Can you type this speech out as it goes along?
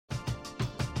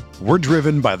We're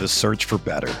driven by the search for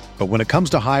better. But when it comes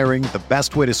to hiring, the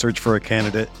best way to search for a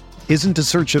candidate isn't to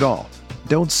search at all.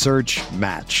 Don't search,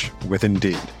 match with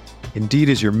Indeed. Indeed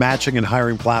is your matching and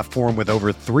hiring platform with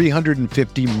over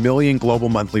 350 million global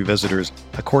monthly visitors,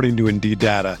 according to Indeed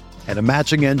data, and a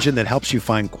matching engine that helps you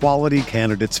find quality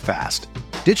candidates fast.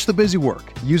 Ditch the busy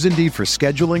work. Use Indeed for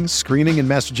scheduling, screening, and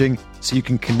messaging so you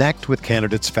can connect with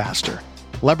candidates faster.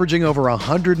 Leveraging over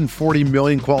 140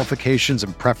 million qualifications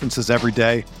and preferences every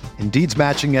day, Indeed's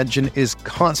matching engine is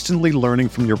constantly learning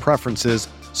from your preferences,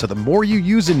 so the more you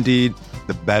use Indeed,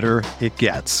 the better it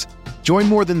gets. Join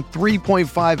more than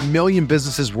 3.5 million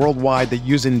businesses worldwide that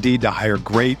use Indeed to hire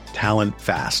great talent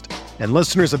fast. And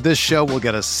listeners of this show will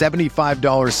get a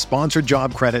 $75 sponsored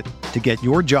job credit to get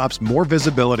your jobs more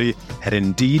visibility at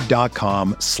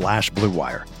Indeed.com/Blue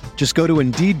Wire. Just go to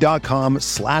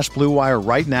Indeed.com/Blue Wire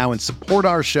right now and support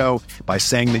our show by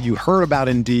saying that you heard about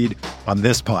Indeed on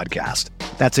this podcast.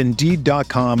 That's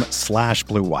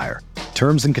Indeed.com/Blue Wire.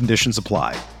 Terms and conditions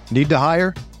apply. Need to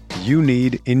hire? You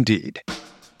need Indeed.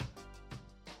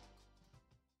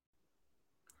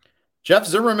 Jeff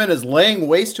Zimmerman is laying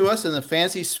waste to us in the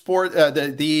fantasy sport,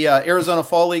 the Arizona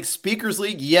Fall League Speakers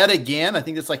League yet again. I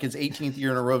think it's like his 18th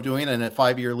year in a row of doing it in a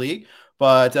 5-year league.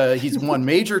 But he's won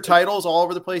major titles all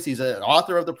over the place. He's an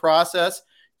author of The Process,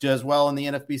 does well in the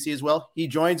NFBC as well. He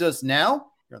joins us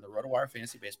now here on the RotoWire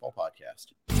Fantasy Baseball Podcast.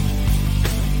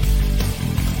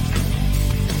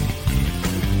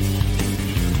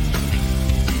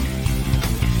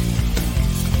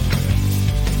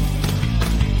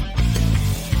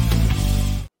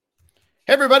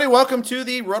 Hey everybody, welcome to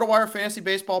the RotoWire Fantasy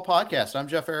Baseball Podcast. I'm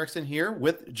Jeff Erickson here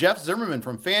with Jeff Zimmerman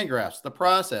from Fangraphs, The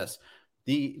Process,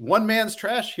 the one man's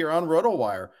trash here on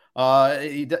RotoWire.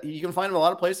 You can find him a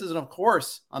lot of places, and of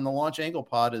course on the Launch Angle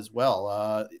Pod as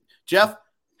well. Jeff,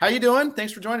 how you doing?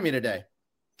 Thanks for joining me today.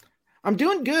 I'm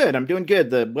doing good.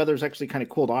 The weather's actually kind of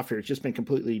cooled off here. It's just been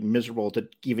completely miserable to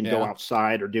even go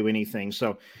outside or do anything.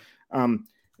 So,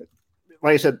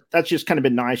 like I said, that's just kind of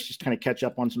been nice, just kind of catch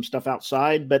up on some stuff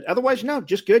outside. But otherwise, no,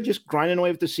 just good, just grinding away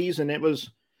with the season.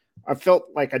 I felt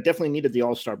like I definitely needed the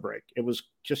All-Star break. It was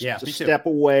just to step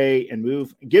away and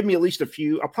move, give me at least a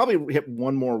few. I'll probably hit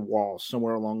one more wall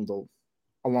somewhere along the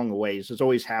ways. It's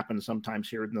always happened sometimes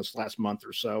here in this last month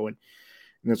or so. And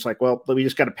it's like, well, we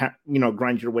just got to,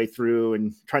 grind your way through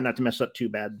and try not to mess up too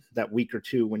bad that week or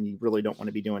two when you really don't want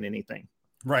to be doing anything.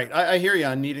 Right. I hear you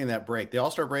on needing that break. The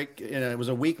All-Star break, it was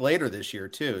a week later this year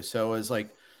too. So it was like,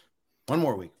 one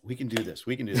more week. We can do this.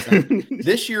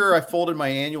 This year, I folded my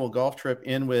annual golf trip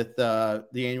in with the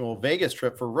annual Vegas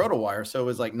trip for RotoWire. So it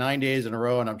was like 9 days in a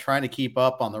row, and I'm trying to keep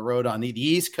up on the road on the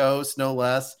East Coast, no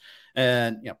less.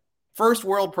 And, first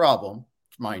world problem,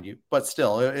 mind you, but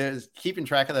still, it is keeping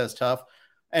track of that is tough.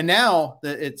 And now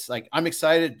that it's like, I'm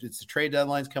excited. It's the trade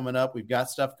deadline's coming up. We've got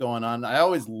stuff going on. I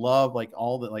always love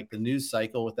all the news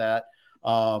cycle with that.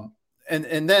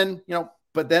 And then,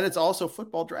 but then it's also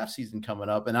football draft season coming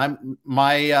up, and I'm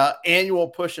my annual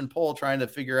push and pull trying to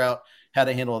figure out how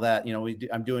to handle that.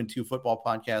 I'm doing 2 football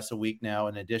podcasts a week now,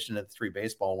 in addition to the 3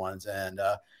 baseball ones, and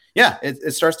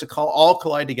it starts to all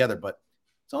collide together. But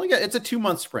it's a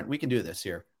 2-month sprint. We can do this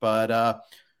here, but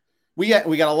we got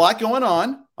a lot going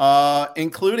on,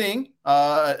 including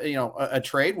a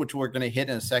trade which we're going to hit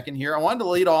in a second here. I wanted to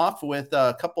lead off with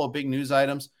a couple of big news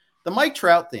items. The Mike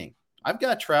Trout thing. I've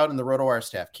got Trout in the RotoWire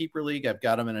Staff Keeper League. I've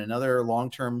got him in another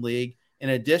long-term league,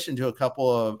 in addition to a couple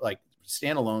of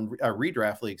standalone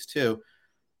redraft leagues too.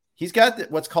 He's got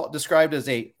what's described as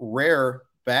a rare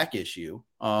back issue,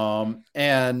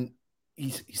 and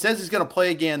he says he's going to play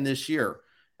again this year,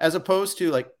 as opposed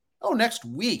to next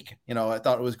week. I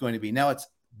thought it was going to be. Now it's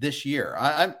this year.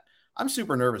 I'm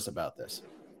super nervous about this.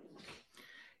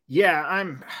 Yeah,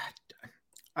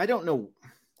 I don't know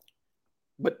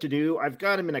what to do. I've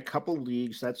got him in a couple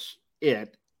leagues. That's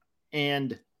it.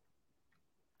 And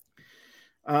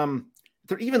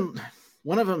they're even,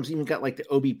 one of them's even got the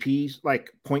OBPs,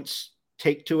 points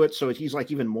take to it. So he's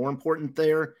even more important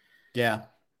there. Yeah.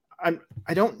 I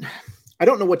don't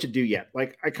know what to do yet.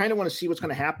 I kind of want to see what's going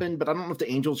to happen, but I don't know if the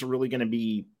Angels are really going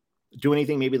to do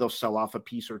anything. Maybe they'll sell off a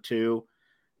piece or two.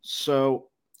 So,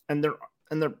 and they're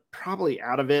probably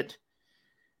out of it.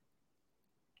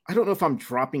 I don't know if I'm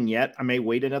dropping yet. I may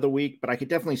wait another week, but I could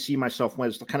definitely see myself when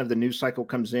the news cycle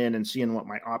comes in and seeing what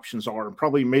my options are. And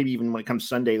probably maybe even when it comes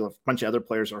Sunday, a bunch of other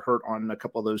players are hurt on a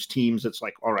couple of those teams. It's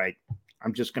all right,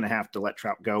 I'm just going to have to let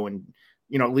Trout go and,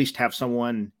 at least have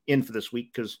someone in for this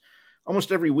week. Cause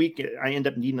almost every week I end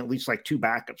up needing at least 2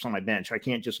 backups on my bench. I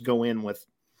can't just go in with,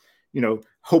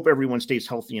 hope everyone stays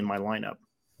healthy in my lineup.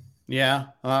 Yeah,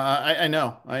 I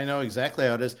know exactly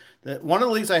how it is. One of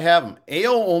the leagues I have them,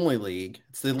 AL only league.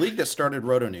 It's the league that started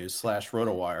Roto News /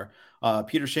 RotoWire.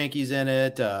 Peter Shanky's in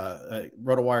it.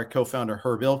 RotoWire co-founder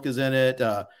Herb Ilk is in it.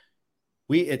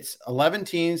 It's 11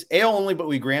 teams, AL only, but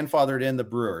we grandfathered in the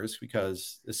Brewers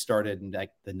because this started in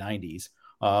like the 90s.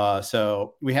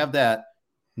 So we have that.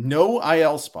 No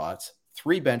IL spots,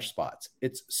 3 bench spots.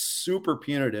 It's super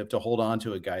punitive to hold on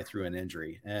to a guy through an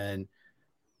injury, and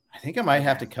I think I might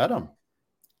have to cut him.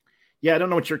 Yeah, I don't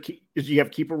know what do you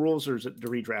have keeper rules or is it the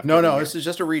redraft? No, this is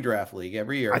just a redraft league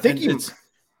every year. I think it's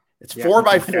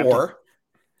 4x4.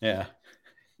 Yeah.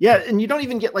 Yeah, and you don't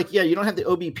even get you don't have the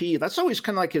OBP. That's always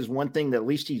kind of like his one thing that at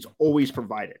least he's always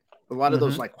provided. A lot of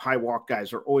those like high walk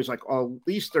guys are always like, oh, at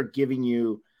least they're giving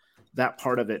you that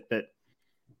part of it. But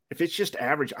if it's just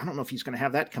average, I don't know if he's going to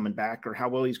have that coming back or how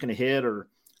well he's going to hit. Or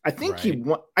I think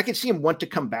I could see him want to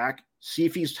come back, see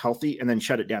if he's healthy, and then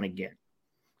shut it down again.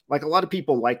 Like a lot of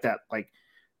people like that. Like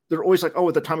they're always like, oh,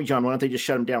 with the Tommy John, why don't they just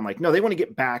shut him down? Like, no, they want to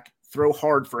get back, throw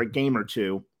hard for a game or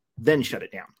two, then shut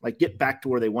it down. Like get back to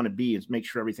where they want to be and make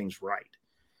sure everything's right.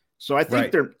 So I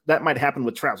think that might happen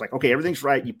with Trout. Like, okay, everything's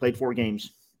right. You played 4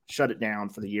 games, shut it down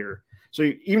for the year. So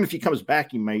even if he comes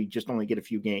back, you may just only get a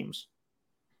few games.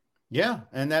 Yeah,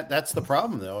 and that's the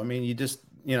problem, though. I mean, you just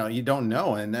you don't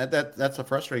know, and that's the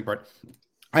frustrating part.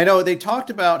 I know they talked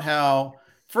about how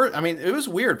it was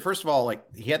weird. First of all, like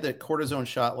he had the cortisone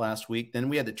shot last week. Then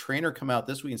we had the trainer come out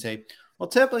this week and say, well,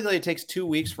 typically it takes 2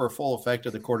 weeks for a full effect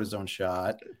of the cortisone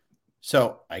shot.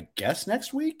 So I guess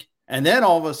next week. And then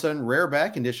all of a sudden, rare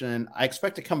back condition. And I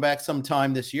expect to come back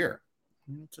sometime this year.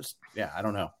 I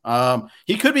don't know.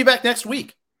 He could be back next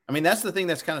week. I mean, that's the thing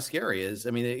that's kind of scary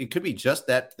it could be just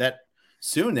that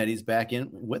soon that he's back in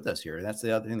with us here. That's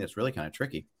the other thing that's really kind of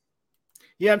tricky.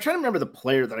 Yeah, I'm trying to remember the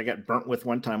player that I got burnt with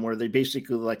one time where they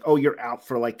basically like, oh, you're out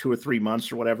for like 2 or 3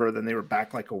 months or whatever. Then they were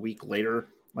back like a week later.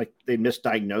 Like they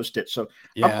misdiagnosed it. So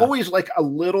I'm always like a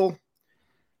little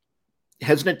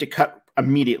hesitant to cut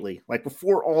immediately. Like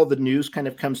before all the news kind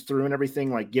of comes through and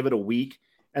everything, like give it a week.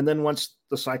 And then once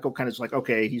the cycle kind of is like,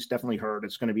 okay, he's definitely hurt.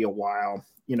 It's going to be a while.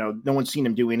 No one's seen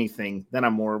him do anything. Then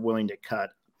I'm more willing to cut.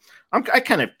 I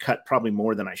kind of cut probably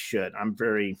more than I should. I'm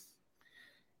very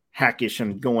hackish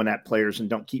and going at players and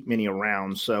don't keep many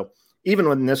around. So even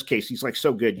in this case, he's like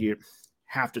so good, you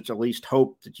have to at least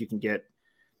hope that you can get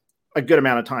a good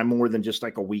amount of time more than just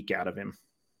like a week out of him.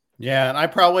 Yeah, and I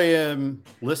probably am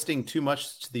listing too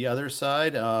much to the other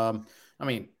side.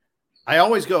 I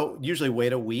always usually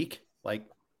wait a week, like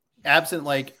absent,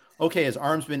 like, okay, his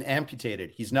arm's been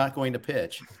amputated. He's not going to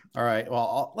pitch. All right,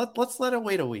 well, let's let it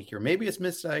wait a week here. Maybe it's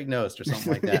misdiagnosed or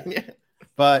something like that. Yeah.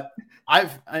 But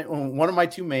one of my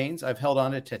 2 mains, I've held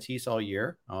on to Tatis all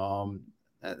year.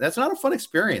 That's not a fun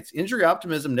experience. Injury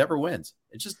optimism never wins.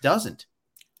 It just doesn't.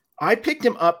 I picked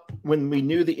him up when we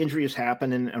knew the injury was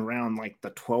happening around like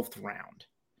the 12th round.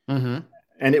 Mm-hmm.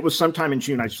 And it was sometime in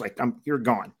June. I was like, you're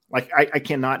gone. Like, I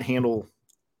cannot handle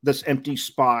this empty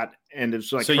spot. And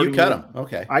it's like, so you cut him.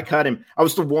 Okay. I cut him. I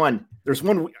was the one. There's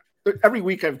one every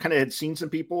week I've kind of had seen some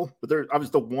people, but I was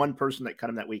the one person that cut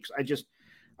him that week. So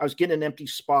I was getting an empty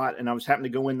spot and I was having to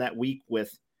go in that week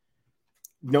with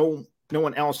no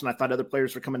one else. And I thought other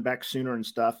players were coming back sooner and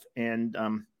stuff. And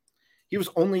he was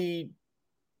only,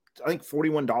 I think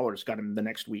 $41 got him the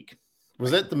next week.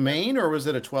 Was it the main or was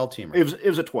it a 12-teamer? It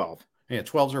was a 12. Yeah,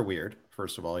 12s are weird,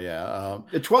 first of all. Yeah.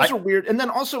 The 12s are weird. And then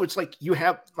also it's like you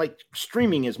have like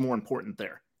streaming is more important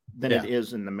there than it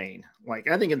is in the main. Like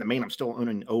I think in the main I'm still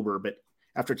owning Ober, but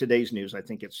after today's news, I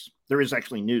think there is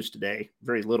actually news today,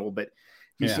 very little, but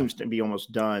he seems to be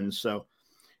almost done. So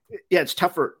yeah, it's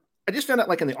tougher. I just found out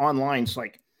like in the online, it's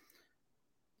like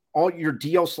all your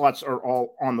DL slots are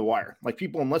all on the wire. Like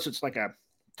people, unless it's like a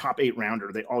top 8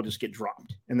 rounder, they all just get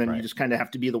dropped. And then you just kind of have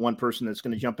to be the one person that's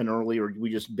going to jump in early, or we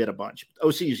just bid a bunch.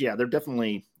 OCs, yeah, they're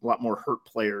definitely a lot more hurt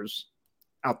players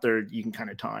out there. You can kind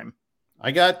of time.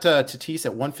 I got Tatis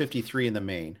at 153 in the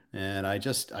main, and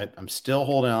I'm still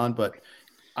holding on, but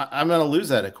I'm going to lose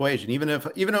that equation. Even if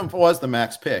it was the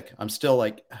max pick, I'm still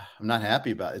like, I'm not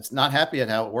happy about it. It's not happy at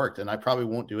how it worked, and I probably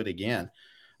won't do it again.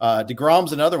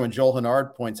 DeGrom's another one. Joel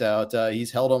Hennard points out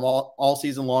he's held him all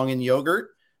season long in yogurt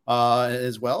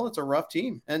as well. It's a rough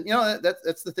team. And,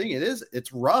 that's the thing.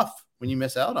 It's rough when you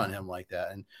miss out on him like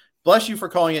that. And bless you for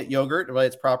calling it yogurt by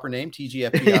its proper name,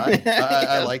 TGFBI.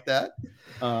 I like that.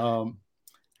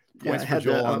 Points for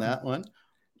Joel on that one.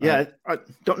 Yeah, I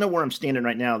don't know where I'm standing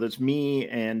right now. There's me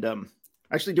and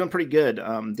actually doing pretty good.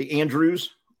 The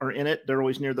Andrews are in it. They're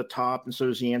always near the top, and so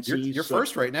is Yancey. You're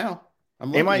first right now.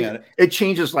 I'm looking at it. It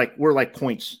changes we're like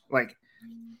points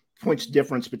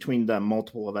difference between the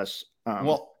multiple of us.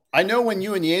 I know when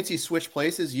you and Yancey switch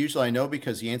places. Usually, I know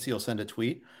because Yancey will send a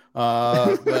tweet.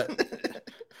 But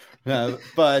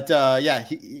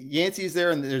Yancey's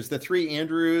there, and there's the three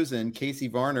Andrews and Casey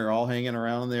Varner all hanging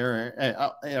around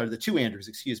there. Or the two Andrews,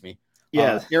 excuse me.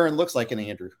 Yeah, Aaron looks like an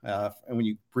Andrew when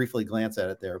you briefly glance at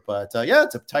it there. But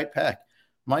it's a tight pack.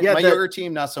 My younger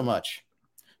team, not so much.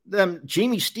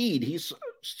 Jamie Steed, he's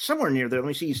somewhere near there. Let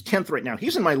me see. He's 10th right now.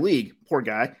 He's in my league. Poor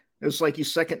guy. It's like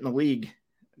he's second in the league,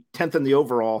 10th in the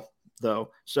overall,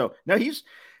 though. So no, knew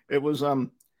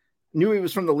he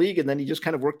was from the league, and then he just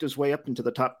kind of worked his way up into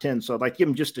the top 10. So I'd like to give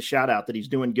him just a shout out that he's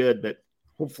doing good, but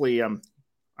hopefully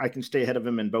I can stay ahead of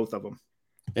him in both of them.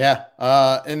 Yeah.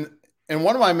 And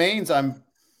one of my mains,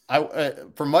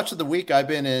 for much of the week, I've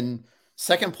been in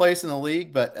second place in the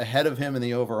league, but ahead of him in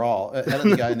the overall, ahead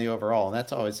of the guy in the overall. And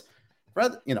that's always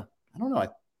rather, I don't know.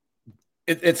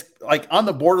 It's like on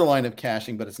the borderline of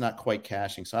cashing, but it's not quite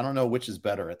cashing. So I don't know which is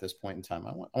better at this point in time.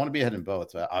 I want to be ahead in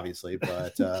both, obviously,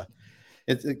 but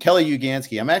it's Kelly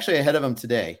Ugansky. I'm actually ahead of him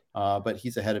today, but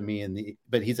he's ahead of me in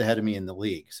the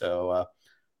league. So right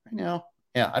now,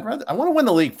 I want to win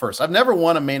the league first. I've never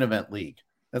won a main event league.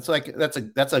 That's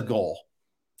a goal.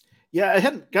 Yeah, I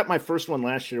hadn't got my first one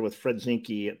last year with Fred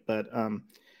Zinke, but I'm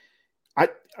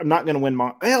not going to win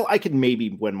mine. Well, I could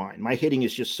maybe win mine. My hitting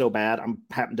is just so bad. I'm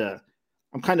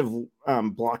kind of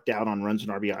blocked out on runs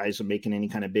and RBIs and making any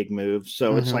kind of big move.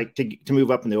 So it's like to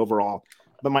move up in the overall.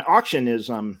 But my auction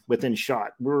is within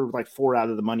shot. We're like 4 out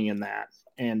of the money in that,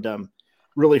 and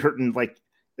really hurting. Like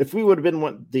if we would have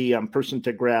been the person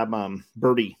to grab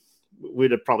Birdie,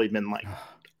 we'd have probably been like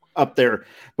up there.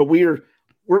 But we're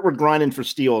grinding for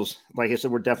steals. Like I said,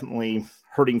 we're definitely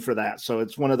hurting for that. So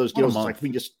it's one of those deals. It's like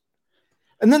we just.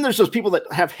 And then there's those people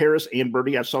that have Harris and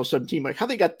Birdie. I saw some team like how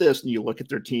they got this, and you look at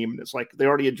their team, and it's like they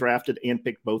already had drafted and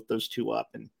picked both those two up,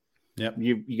 and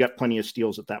you got plenty of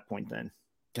steals at that point. Then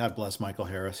God bless Michael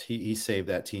Harris. He saved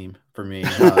that team for me.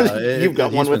 You've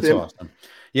got one with him. So awesome.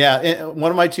 Yeah,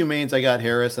 one of my two mains, I got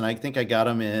Harris, and I think I got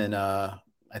him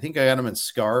in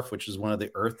Scarf, which is one of the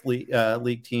Earth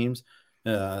League teams.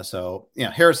 So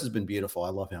Harris has been beautiful. I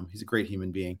love him. He's a great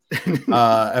human being.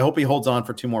 I hope he holds on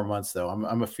for 2 more months though.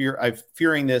 I'm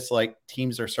fearing this, like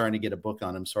teams are starting to get a book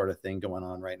on him sort of thing going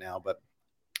on right now, but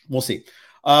we'll see.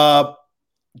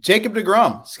 Jacob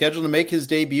deGrom scheduled to make his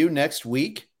debut next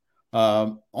week.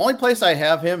 Only place I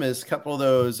have him is a couple of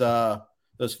those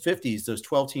 50s, those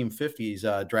 12-team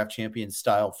 50s draft champion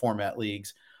style format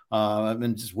leagues. I've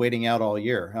been just waiting out all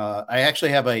year. I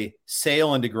actually have a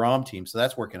Sale and deGrom team, so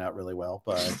that's working out really well.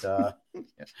 But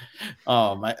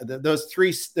those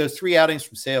three outings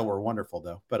from Sale were wonderful,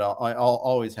 though. But I'll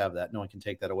always have that. No one can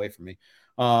take that away from me.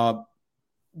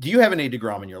 Do you have any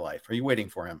deGrom in your life? Are you waiting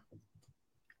for him?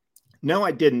 No,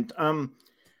 I didn't.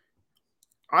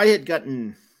 I had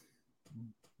gotten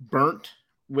burnt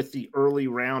with the early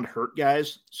round hurt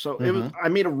guys, so I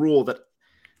made a rule that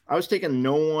I was taking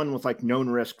no one with like known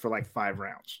risk for like 5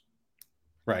 rounds.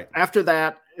 Right. After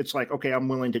that, it's like, okay, I'm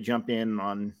willing to jump in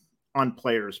on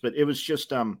players, but it was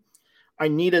just, I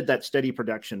needed that steady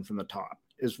production from the top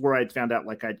is where I'd found out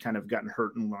like I'd kind of gotten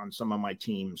hurt on some of my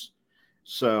teams.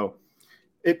 So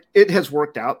it has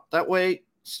worked out that way.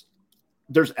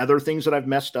 There's other things that I've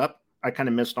messed up. I kind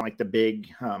of missed on like the big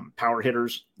power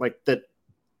hitters like that.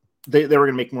 They were going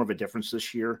to make more of a difference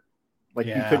this year. Like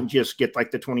you couldn't just get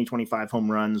like the 20-25 home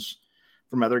runs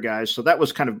from other guys. So that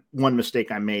was kind of one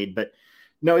mistake I made, but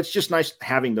no, it's just nice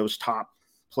having those top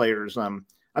players. I'm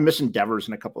missing Devers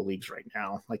in a couple of leagues right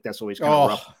now. Like that's always kind of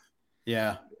rough.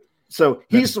 Yeah. So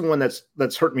he's the one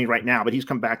that's hurt me right now, but he's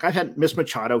come back. I had missed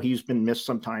Machado. He's been missed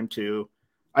some time too.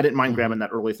 I didn't mind grabbing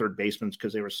that early third baseman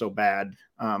because they were so bad.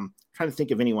 Trying to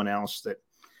think of anyone else that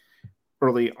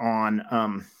early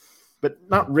on, but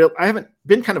not real. I haven't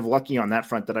been kind of lucky on that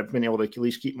front that I've been able to at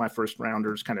least keep my first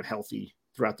rounders kind of healthy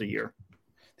throughout the year.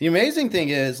 The amazing thing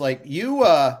is like you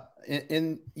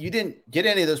didn't get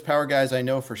any of those power guys. I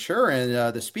know for sure in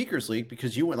the Speakers League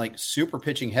because you went like super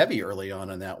pitching heavy early on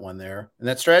in that one there. And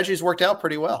that strategy's worked out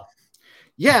pretty well.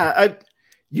 Yeah.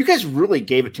 You guys really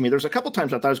gave it to me. There's a couple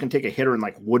times I thought I was going to take a hitter and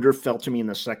like Woodruff fell to me in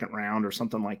the second round or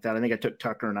something like that. I think I took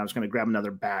Tucker and I was going to grab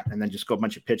another bat and then just go a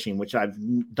bunch of pitching, which I've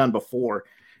done before.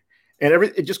 And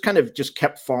it just kind of just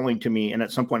kept falling to me. And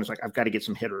at some point, it's like, I've got to get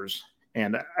some hitters.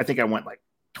 And I think I went like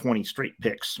 20 straight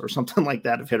picks or something like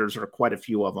that of hitters, or quite a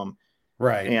few of them.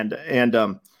 Right.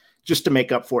 And just to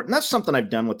make up for it. And that's something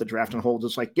I've done with the draft and hold.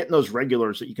 It's like getting those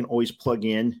regulars that you can always plug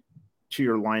in to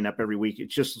your lineup every week.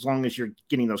 It's just as long as you're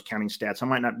getting those counting stats. I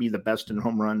might not be the best in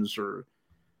home runs or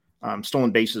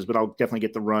stolen bases, but I'll definitely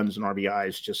get the runs and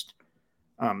RBIs, just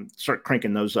start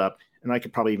cranking those up. And I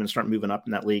could probably even start moving up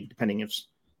in that league, depending if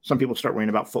some people start worrying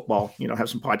about football, have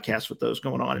some podcasts with those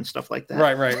going on and stuff like that.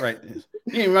 Right.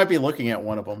 You might be looking at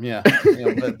one of them. Yeah.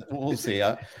 But we'll see.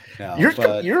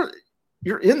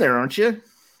 You're in there, aren't you?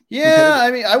 Yeah.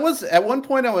 I mean, at one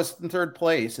point I was in third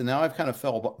place, and now I've kind of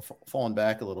fallen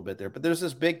back a little bit there, but there's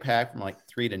this big pack from like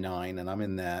 3 to 9, and I'm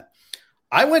in that.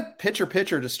 I went pitcher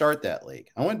to start that league.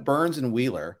 I went Burns and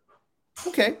Wheeler.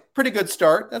 Okay. Pretty good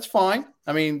start. That's fine.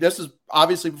 I mean, this is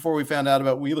obviously before we found out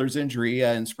about Wheeler's injury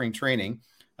in spring training,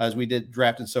 as we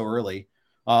drafted so early.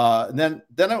 And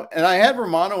I had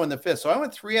Romano in the 5th. So I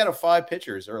went 3 out of 5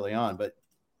 pitchers early on, but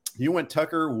you went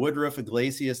Tucker, Woodruff,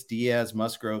 Iglesias, Diaz,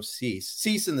 Musgrove,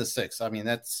 Cease in the 6th. I mean,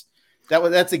 that's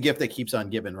a gift that keeps on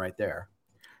giving right there.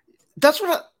 That's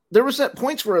what there was at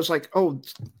points where I was like, oh,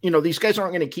 these guys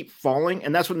aren't going to keep falling.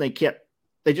 And that's when they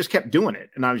just kept doing it.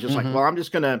 And I was just like, well, I'm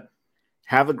just going to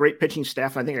have a great pitching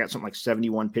staff. I think I got something like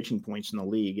 71 pitching points in the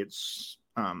league. It's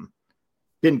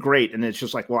been great. And it's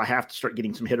just like, well, I have to start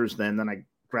getting some hitters then. Then I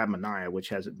grab Manaea, which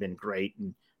hasn't been great.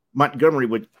 And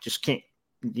Montgomery can't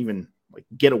even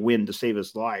get a win to save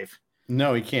his life.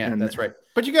 No, he can't. That's right.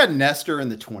 But you got Nestor in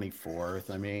the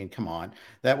 24th. I mean, come on.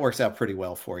 That works out pretty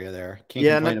well for you there. Can't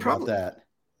complain about that.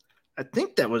 I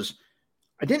think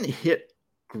I didn't hit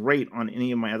great on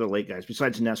any of my other late guys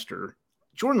besides Nestor.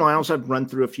 Jordan Lyles I've run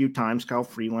through a few times. Kyle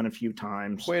Freeland a few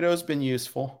times. Cueto's been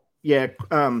useful. Yeah.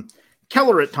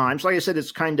 Keller at times. Like I said,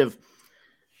 it's kind of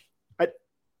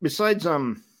besides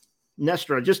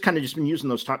Nestor, I've just been using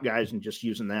those top guys and just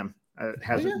using them. It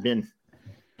hasn't been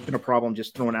a problem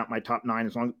just throwing out my top 9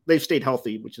 as long as they've stayed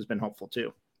healthy, which has been helpful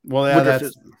too. Well, yeah,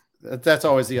 that's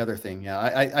always the other thing. Yeah.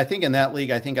 I think in that league,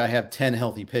 I think I have 10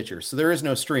 healthy pitchers. So there is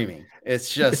no streaming.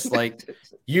 It's just like,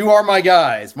 you are my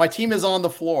guys. My team is on the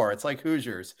floor. It's like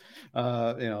Hoosiers.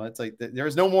 It's like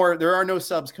there are no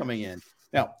subs coming in.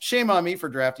 Now, shame on me for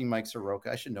drafting Mike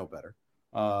Soroka. I should know better.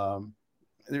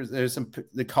 There's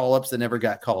the call-ups that never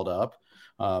got called up.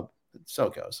 So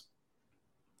it goes.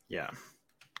 Yeah.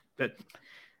 But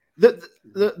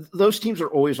those teams are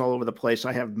always all over the place.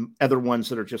 I have other ones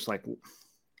that are just like,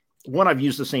 one, I've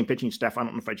used the same pitching staff. I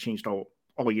don't know if I changed all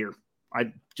year.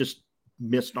 I just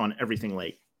missed on everything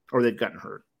late, or they've gotten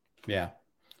hurt. Yeah.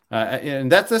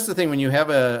 And that's the thing when you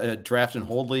have a draft and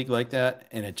hold league like that,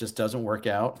 and it just doesn't work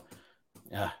out.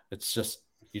 Yeah. It's just,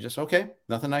 okay,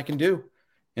 nothing I can do.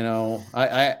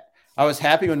 I was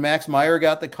happy when Max Meyer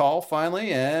got the call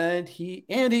finally, and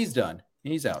he's done.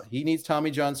 He's out. He needs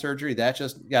Tommy John surgery. That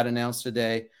just got announced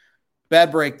today.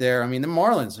 Bad break there. I mean, the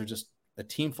Marlins are just a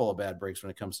team full of bad breaks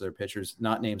when it comes to their pitchers,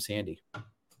 not named Sandy.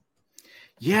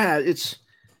 Yeah,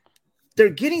 they're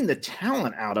getting the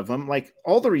talent out of them. Like,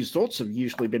 all the results have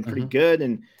usually been pretty good.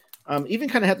 And even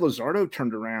kind of had Luzardo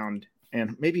turned around,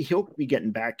 and maybe he'll be getting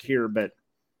back here. But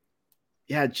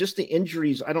yeah, just the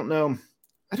injuries. I don't know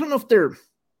if they're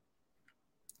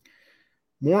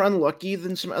more unlucky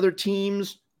than some other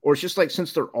teams, or it's just like,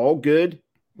 since they're all good,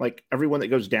 like everyone that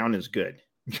goes down is good.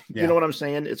 You know what I'm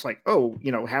saying? It's like,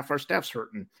 half our staff's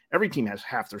hurt, and every team has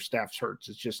half their staff's hurts.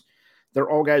 It's just, they're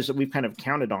all guys that we've kind of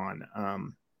counted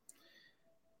on.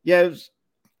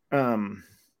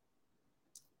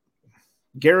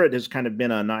 Garrett has kind of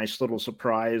been a nice little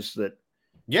surprise that,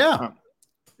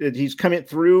 he's coming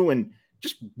through and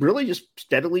just really just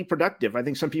steadily productive. I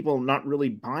think some people not really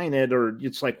buying it, or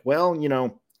it's like, well,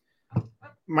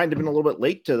 might have been a little bit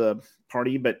late to the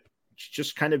party, but it's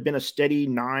just kind of been a steady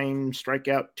 9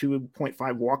 strikeout,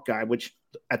 2.5 walk guy, which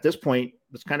at this point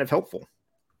is kind of helpful.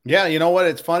 Yeah. You know what?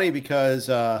 It's funny because,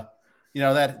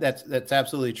 that's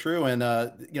absolutely true. And,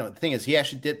 the thing is, he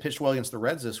actually did pitch well against the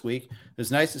Reds this week. It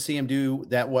was nice to see him do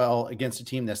that well against a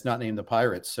team that's not named the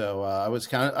Pirates. So I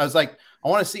was like, I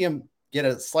want to see him get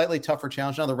a slightly tougher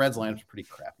challenge. Now the Reds lineup is pretty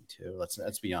crappy too.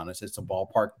 Let's be honest. It's a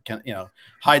ballpark,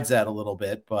 hides that a little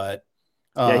bit, but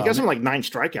he got some like 9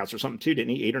 strikeouts or something too,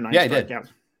 didn't he? 8 or 9 strikeouts.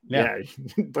 Yeah.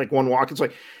 Like one walk. It's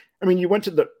like, I mean, you went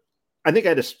to I think I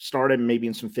had to start him maybe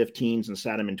in some 15s and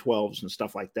sat him in 12s and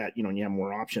stuff like that, and you have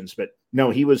more options. But no,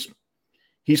 he's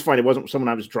fine. It wasn't someone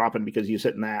I was dropping because he was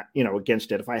hitting that,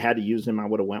 against it. If I had to use him, I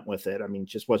would have went with it. I mean, it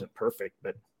just wasn't perfect,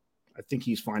 but I think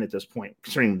he's fine at this point,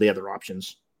 considering the other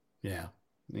options. Yeah,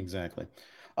 exactly.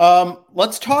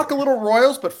 Let's talk a little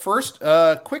Royals, but first,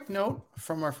 quick note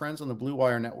from our friends on the Blue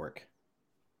Wire Network.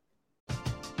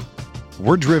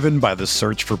 We're driven by the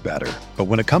search for better. But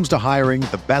when it comes to hiring,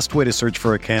 the best way to search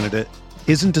for a candidate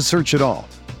isn't to search at all.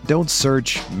 Don't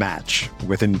search, match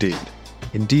with Indeed.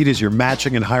 Indeed is your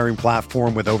matching and hiring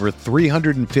platform with over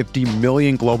 350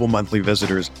 million global monthly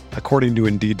visitors, according to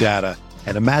Indeed data,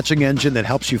 and a matching engine that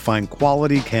helps you find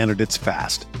quality candidates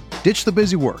fast. Ditch the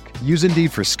busy work. Use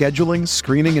Indeed for scheduling,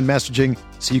 screening, and messaging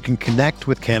so you can connect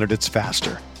with candidates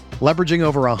faster. Leveraging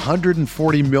over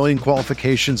 140 million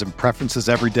qualifications and preferences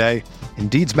every day,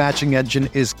 Indeed's matching engine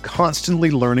is constantly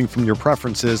learning from your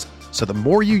preferences, so the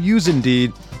more you use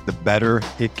Indeed, the better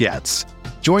it gets.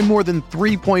 Join more than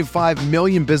 3.5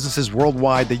 million businesses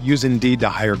worldwide that use Indeed to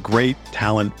hire great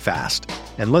talent fast.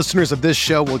 And listeners of this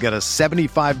show will get a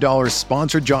 $75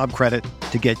 sponsored job credit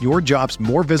to get your jobs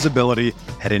more visibility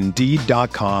at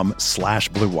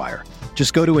Indeed.com/Blue Wire.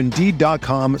 Just go to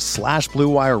Indeed.com/Blue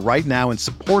Wire right now and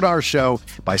support our show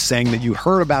by saying that you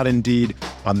heard about Indeed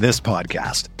on this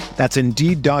podcast. That's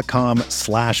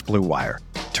Indeed.com/Blue Wire.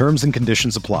 Terms and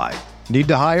conditions apply. Need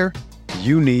to hire?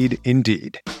 You need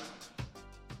Indeed.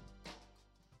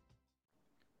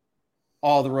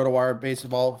 All the RotoWire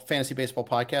fantasy baseball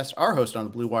podcasts are hosted on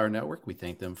the Blue Wire Network. We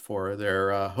thank them for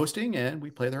their hosting, and we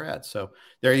play their ads. So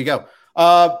there you go.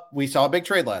 We saw a big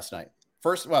trade last night.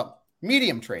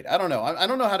 Medium trade. I don't know. I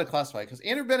don't know how to classify it, because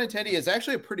Andrew Benintendi is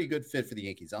actually a pretty good fit for the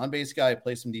Yankees. On-base guy,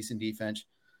 plays some decent defense.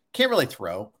 Can't really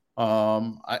throw.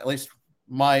 At least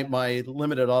my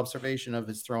limited observation of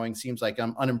his throwing seems like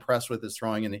I'm unimpressed with his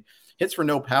throwing, and he hits for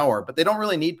no power, but they don't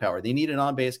really need power. They need an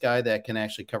on-base guy that can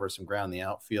actually cover some ground in the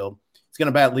outfield. He's going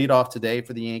to bat leadoff today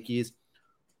for the Yankees.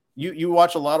 You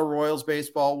watch a lot of Royals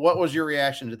baseball. What was your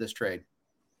reaction to this trade?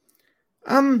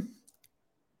 I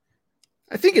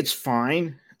think it's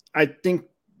fine. I think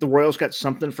the Royals got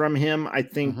something from him. I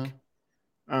think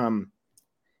I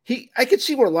could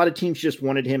see where a lot of teams just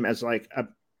wanted him as like I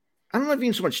don't know if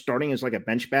even so much starting as like a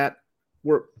bench bat,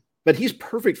 but he's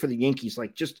perfect for the Yankees.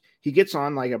 Like, just he gets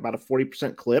on like about a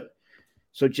 40% clip.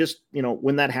 So just,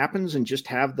 when that happens, and just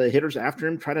have the hitters after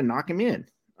him try to knock him in.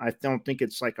 I don't think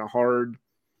it's like a hard,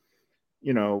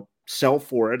 sell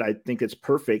for it. I think it's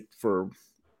perfect for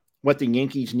what the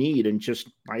Yankees need. And just,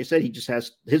 like I said, he just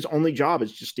has his only job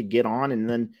is just to get on and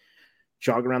then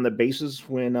jog around the bases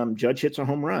when Judge hits a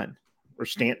home run, or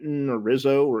Stanton or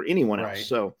Rizzo or anyone else.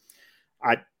 So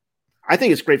I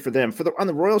think it's great for them. On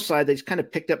the Royals side, they just kind of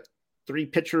picked up 3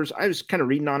 pitchers. I was kind of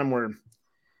reading on them where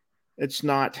it's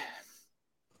not –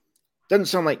 doesn't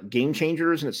sound like game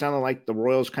changers, and it sounded like the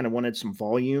Royals kind of wanted some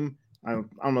volume. I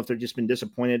don't know if they've just been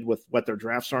disappointed with what their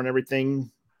drafts are and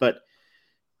everything, but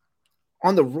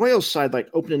on the Royals side, like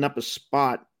opening up a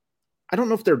spot, I don't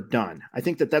know if they're done. I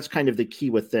think that's kind of the key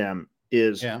with them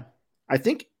is I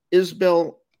think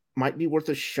Isbell might be worth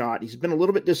a shot. He's been a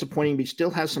little bit disappointing, but he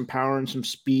still has some power and some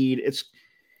speed.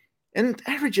 And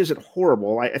average isn't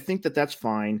horrible. I think that's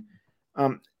fine.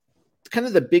 Kind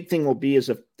of the big thing will be is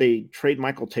if they trade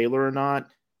Michael Taylor or not,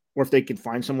 or if they can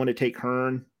find someone to take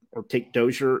Hearn or take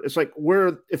Dozier. It's like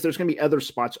if there's going to be other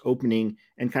spots opening,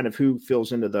 and kind of who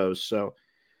fills into those. So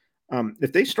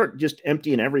if they start just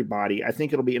emptying everybody, I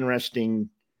think it'll be interesting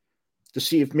to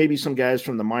see if maybe some guys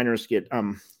from the minors get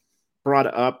brought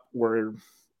up or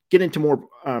get into more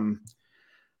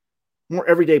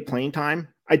everyday playing time.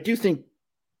 I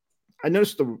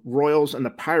noticed the Royals and the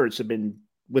Pirates have been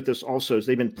with this also, is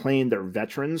they've been playing their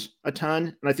veterans a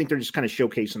ton, and I think they're just kind of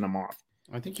showcasing them off.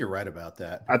 I think you're right about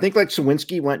that. I think like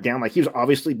Sawinski went down, like he was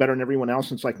obviously better than everyone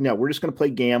else. And it's like, no, we're just going to play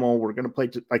Gamble. We're going to play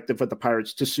with the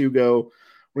Pirates, Tsugo,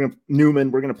 Newman.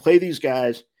 We're going to play these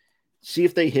guys, see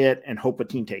if they hit, and hope a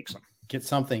team takes them. Get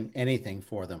anything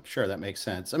for them. Sure, that makes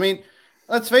sense. I mean,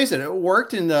 let's face it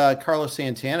worked in Carlos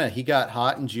Santana. He got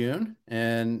hot in June,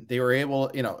 and they were able,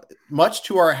 much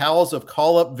to our howls of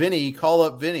call up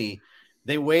Vinny,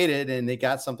 they waited and they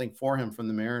got something for him from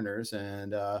the Mariners.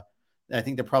 And I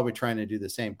think they're probably trying to do the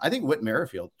same. I think Whit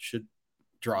Merrifield should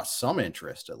draw some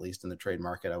interest, at least in the trade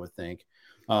market, I would think.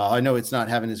 I know it's not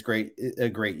having a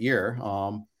great year,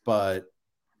 but at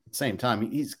the same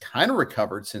time, he's kind of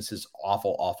recovered since his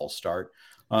awful start.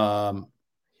 I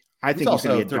think he's also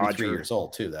going to be a 33 years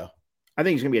old too, though. I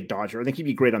think he's going to be a Dodger. I think he'd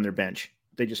be great on their bench.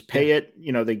 They just pay it.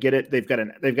 They get it. They've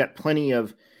got plenty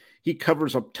of. He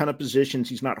covers a ton of positions.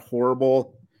 He's not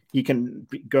horrible. He can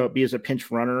be as a pinch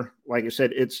runner. Like I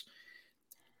said,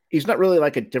 he's not really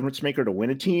like a difference maker to win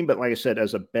a team, but like I said,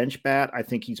 as a bench bat, I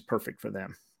think he's perfect for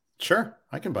them. Sure,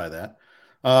 I can buy that.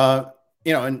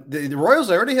 And the Royals,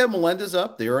 they already have Melendez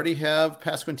up. They already have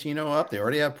Pasquantino up. They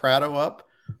already have Prado up.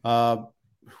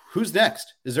 Who's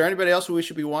next? Is there anybody else who we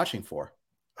should be watching for?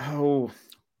 Oh,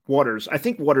 Waters. I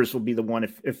think Waters will be the one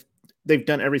if they've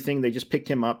done everything. They just picked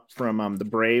him up from the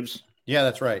Braves. Yeah,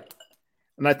 that's right.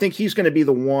 And I think he's going to be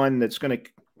the one that's going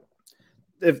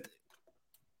to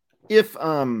if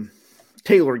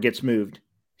Taylor gets moved,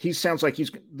 he sounds like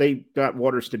they got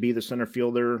Waters to be the center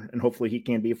fielder, and hopefully he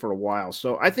can be for a while.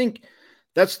 So I think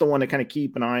that's the one to kind of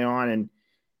keep an eye on. And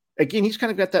again, he's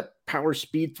kind of got that power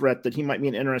speed threat that he might be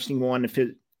an interesting one if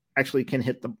it actually can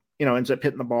hit ends up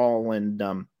hitting the ball and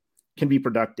can be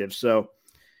productive. So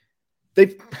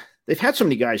they've had so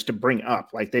many guys to bring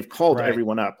up. Like they've called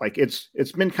everyone up. Like it's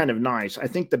been kind of nice. I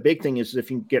think the big thing is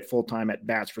if you get full-time at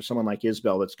bats for someone like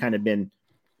Isbell, that's kind of been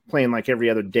playing like every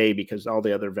other day because all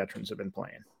the other veterans have been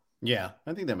playing. Yeah,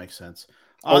 I think that makes sense.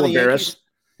 Oliveras.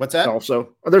 What's that?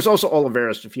 Also, there's also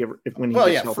Oliveras when he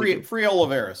gets healthy. free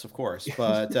Oliveras, of course.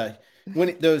 But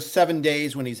when those 7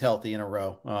 days when he's healthy in a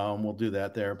row, we'll do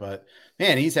that there. But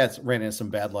man, he's ran into some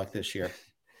bad luck this year.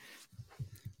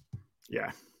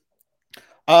 Yeah.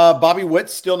 Bobby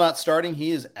Witt's still not starting.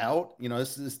 He is out.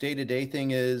 This day-to-day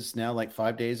thing is now like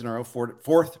 5 days in a row,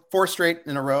 four straight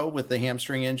in a row with the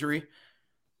hamstring injury.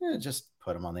 Just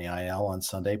put him on the IL on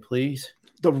Sunday, please.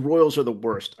 The Royals are the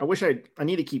worst. I wish I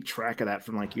need to keep track of that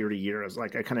from like year to year. I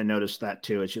kind of noticed that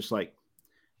too. It's just like,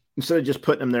 instead of just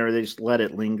putting them there, they just let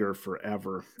it linger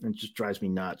forever. And it just drives me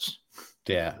nuts.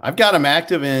 Yeah. I've got him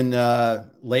active in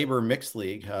labor mixed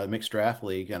league, mixed draft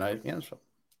league. And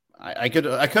I could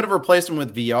have replaced him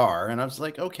with VR. And I was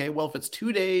like, okay, well, if it's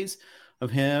 2 days of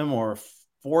him or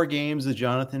 4 games of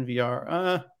Jonathan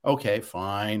VR, okay,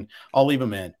 fine. I'll leave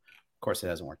him in. Of course, it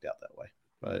hasn't worked out that way.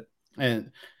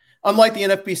 And unlike the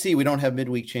NFBC, we don't have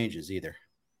midweek changes either.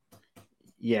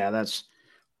 That's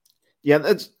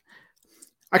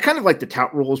I kind of like the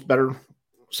tout rules better,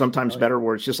 sometimes better,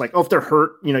 where it's just like, if they're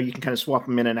hurt, you can kind of swap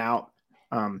them in and out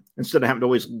instead of having to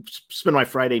always spend my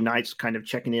Friday nights kind of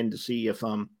checking in to see if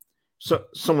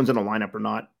someone's in a lineup or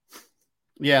not.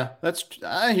 Yeah,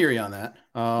 I hear you on that.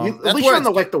 At least on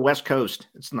the West Coast,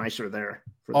 it's nicer there.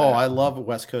 I love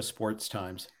West Coast sports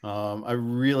times. I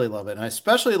really love it. And I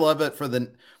especially love it for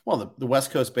the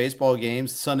West Coast baseball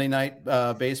games, Sunday night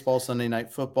baseball, Sunday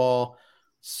night football.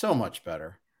 So much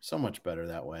better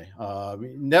that way.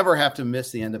 Never have to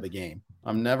miss the end of a game.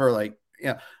 I'm never like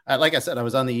I said, I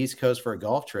was on the East Coast for a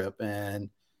golf trip and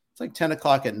it's like 10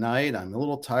 o'clock at night. I'm a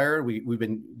little tired. We've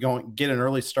been get an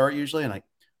early start usually. And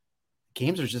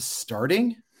games are just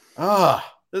starting.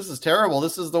 This is terrible.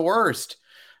 This is the worst.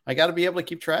 I got to be able to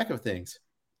keep track of things.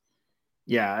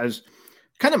 Yeah. As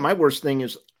kind of my worst thing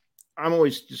is I'm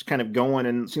always just kind of going,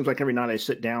 and it seems like every night I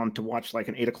sit down to watch like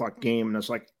an 8 o'clock game. And it's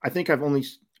like, I think I've only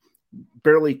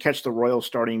barely catch the Royals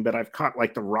starting, but I've caught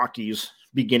like the Rockies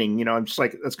beginning, I'm just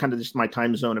like, that's kind of just my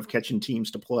time zone of catching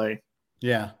teams to play.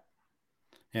 Yeah.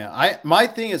 Yeah. My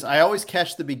thing is I always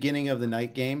catch the beginning of the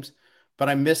night games, but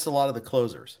I miss a lot of the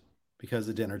closers because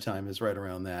the dinner time is right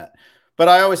around that. But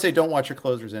I always say, don't watch your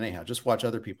closers anyhow. Just watch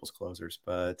other people's closers.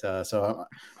 But so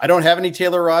I don't have any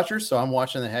Taylor Rogers, so I'm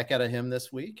watching the heck out of him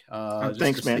this week.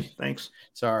 Thanks, man. Thanks.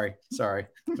 Sorry.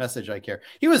 Message I care.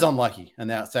 He was unlucky in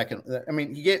that second. I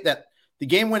mean, he gave the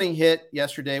game-winning hit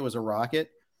yesterday was a rocket.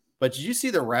 But did you see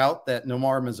the route that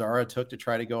Nomar Mazara took to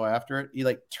try to go after it? He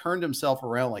turned himself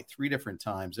around 3 different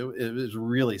times. It was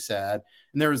really sad.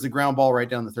 And there was the ground ball right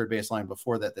down the third base line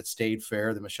before that stayed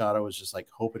fair. The Machado was just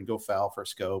hoping to go foul for a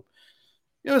scope.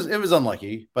 It was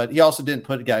unlucky, but he also didn't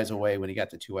put guys away when he got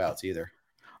to 2 outs either.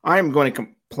 I'm going to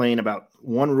complain about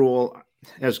one rule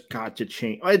has got to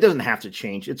change. It doesn't have to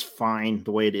change. It's fine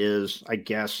the way it is, I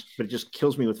guess. But it just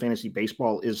kills me with fantasy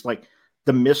baseball is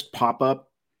the missed pop-up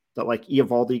that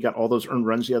Eovaldi got all those earned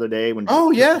runs the other day.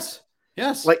 Yes.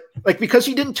 Because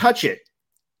he didn't touch it,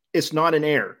 it's not an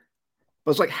error.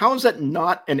 But it's how is that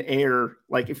not an error?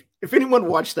 If anyone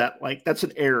watched that, that's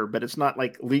an error, but it's not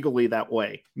legally that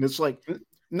way. And it's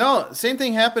no, same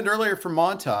thing happened earlier for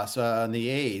Montas on the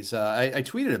A's. I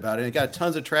tweeted about it and it got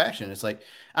tons of traction. It's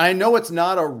I know it's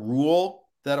not a rule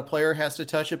that a player has to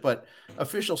touch it, but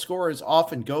official scorers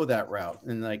often go that route.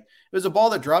 And it was a ball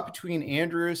that dropped between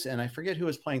Andrews and I forget who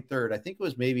was playing third. I think it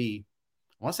was maybe,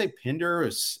 I want to say Pinder.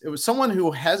 It was someone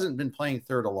who hasn't been playing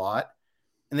third a lot.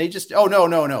 And they just,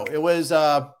 no. It was,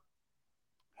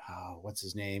 what's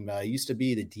his name? Used to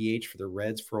be the DH for the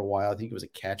Reds for a while. I think he was a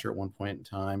catcher at one point in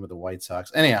time with the White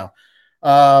Sox. Anyhow,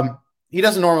 he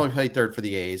doesn't normally play third for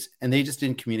the A's, and they just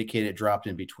didn't communicate. It dropped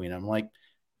in between them.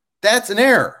 That's an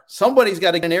error. Somebody's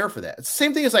got to get an error for that. It's the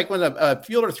same thing as when a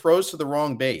fielder throws to the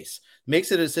wrong base,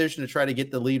 makes a decision to try to get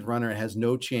the lead runner and has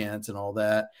no chance and all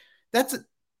that.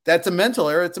 That's a mental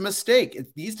error. It's a mistake. It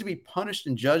needs to be punished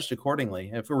and judged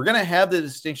accordingly. If we're going to have the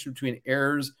distinction between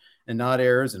errors and not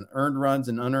errors and earned runs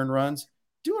and unearned runs,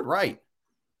 do it right.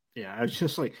 Yeah, I was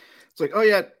just oh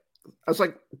yeah. I was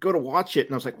go to watch it,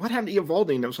 and I was what happened to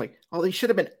Eovaldi? And I was they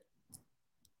should have been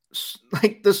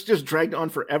this just dragged on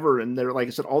forever. And they're I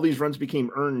said, all these runs became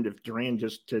earned if Duran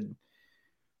just did.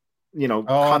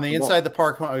 On the inside the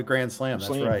park grand slam.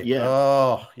 That's right. Yeah.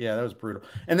 Oh yeah, that was brutal.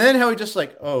 And then how he just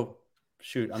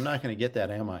shoot, I'm not going to get that,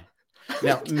 am I?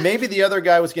 Now, maybe the other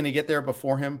guy was going to get there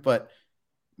before him, but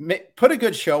put a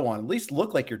good show on. At least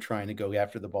look like you're trying to go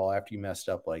after the ball after you messed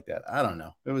up like that. I don't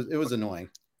know. It was annoying.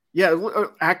 Yeah,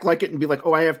 act like it and be like,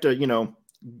 oh, I have to,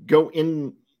 go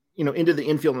in, into the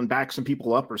infield and back some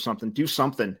people up or something. Do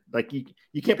something. Like you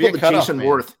can't pull the Jason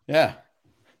Worth. Yeah.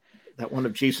 That one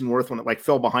of Jason Worth when it like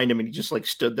fell behind him and he just like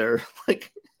stood there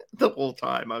like the whole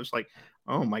time. I was like,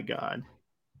 oh my God.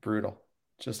 Brutal.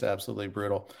 Just absolutely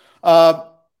brutal.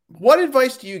 What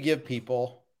advice do you give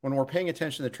people when we're paying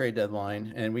attention to the trade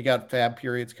deadline and we got fab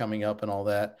periods coming up and all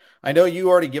that? I know you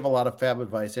already give a lot of fab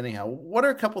advice anyhow. What are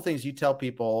a couple things you tell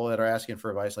people that are asking for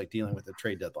advice, like dealing with the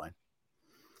trade deadline?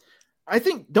 I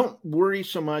think don't worry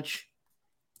so much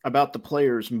about the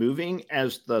players moving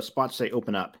as the spots they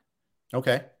open up.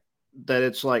 Okay. That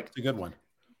it's like it's a good one.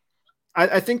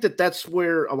 I think that's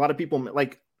where a lot of people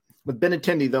like with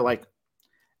Benintendi, they're like,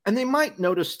 and they might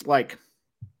notice like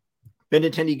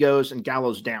Benintendi goes and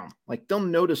Gallo's down. Like they'll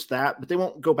notice that, but they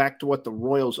won't go back to what the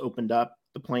Royals opened up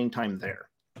the playing time there.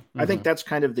 Mm-hmm. I think that's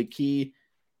kind of the key.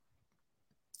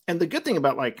 And the good thing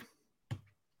about like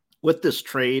with this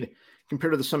trade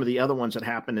compared to some of the other ones that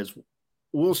happen is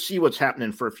we'll see what's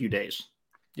happening for a few days.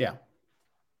 Yeah.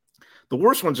 The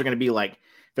worst ones are going to be like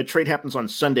if a trade happens on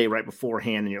Sunday right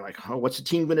beforehand and you're like, oh, what's the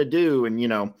team going to do?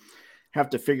 And, have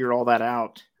to figure all that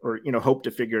out or, hope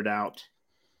to figure it out.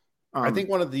 I think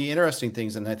one of the interesting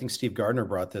things, and I think Steve Gardner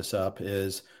brought this up,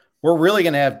 is we're really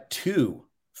going to have 2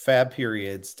 fab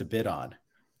periods to bid on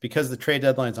because the trade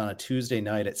deadline's on a Tuesday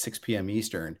night at 6 p.m.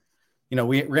 Eastern.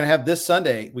 We're going to have this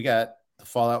Sunday. We got the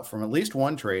fallout from at least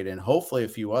one trade and hopefully a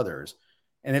few others.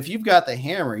 And if you've got the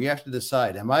hammer, you have to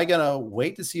decide, am I going to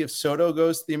wait to see if Soto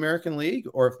goes to the American League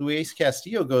or if Luis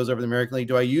Castillo goes over the American League?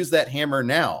 Do I use that hammer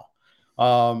now?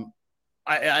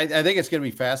 I think it's going to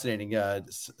be fascinating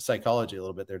psychology a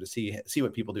little bit there to see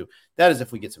what people do. That is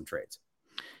if we get some trades.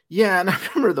 Yeah, and I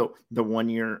remember the 1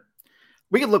 year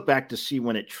we could look back to see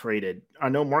when it traded. I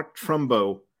know Mark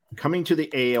Trumbo coming to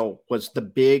the AL was the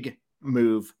big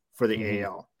move for the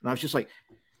AL, and I was just like,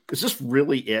 is this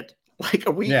really it? Like,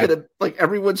 are we gonna like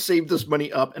everyone saved this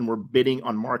money up and we're bidding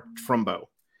on Mark Trumbo?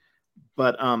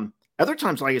 But other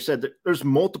times, like I said, there's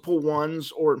multiple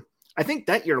ones, or I think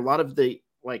that year a lot of there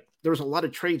was a lot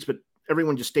of trades, but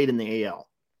everyone just stayed in the AL.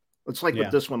 It's like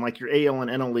with this one, like your AL and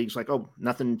NL leagues, like, oh,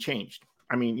 nothing changed.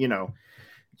 I mean,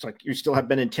 it's like you still have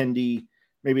Benintendi.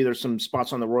 Maybe there's some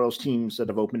spots on the Royals teams that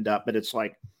have opened up, but it's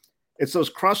like it's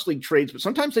those cross league trades. But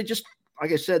sometimes they just,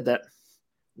 like I said, that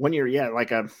 1 year,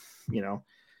 like a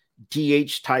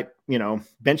DH type,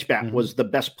 bench bat was the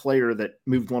best player that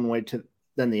moved one way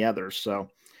than the other. So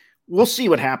we'll see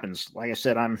what happens. Like I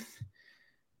said,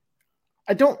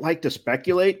 I don't like to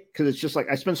speculate because it's just like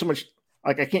I spend so much,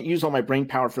 like I can't use all my brain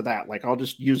power for that. Like I'll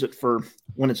just use it for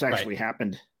when it's actually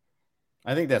happened.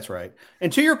 I think that's right.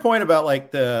 And to your point about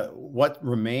like what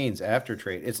remains after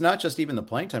trade, it's not just even the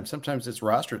playing time. Sometimes it's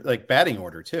roster, like batting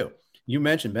order too. You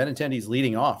mentioned Benintendi's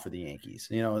leading off for the Yankees.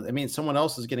 Someone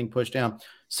else is getting pushed down.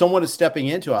 Someone is stepping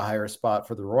into a higher spot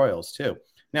for the Royals too.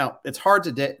 Now, it's hard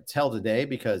to tell today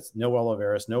because no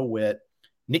Olivares, no Witt.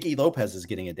 Nicky Lopez is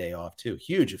getting a day off too.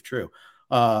 Huge if true.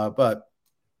 But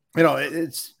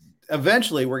it's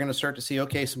eventually we're going to start to see,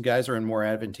 okay, some guys are in more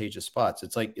advantageous spots.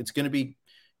 It's like, it's going to be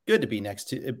good to be next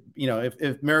to,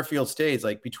 if Merrifield stays,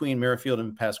 like between Merrifield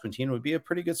and Pasquantino would be a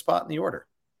pretty good spot in the order.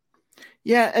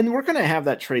 Yeah, and we're going to have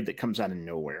that trade that comes out of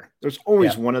nowhere. There's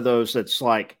always one of those that's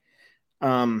like,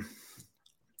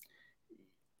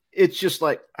 it's just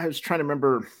like, I was trying to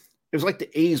remember, it was like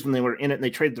the A's when they were in it and they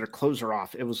traded their closer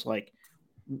off. It was like,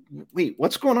 wait,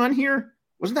 what's going on here?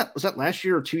 Was that last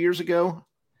year or 2 years ago?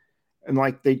 And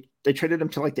like they traded him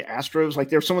to like the Astros, like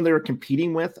they're someone they were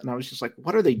competing with. And I was just like,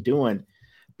 what are they doing?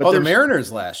 But the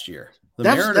Mariners last year,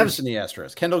 Mariners and the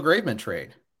Astros, Kendall Graveman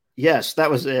trade. Yes,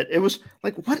 that was it. It was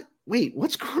like, what? Wait,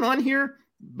 what's going on here?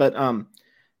 But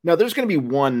no, there's going to be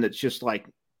one that's just like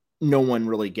no one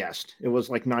really guessed. It was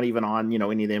like not even on,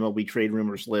 any of the MLB trade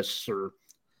rumors lists or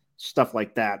stuff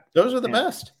like that. Those are the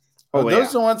best. Oh, those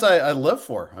are the ones I live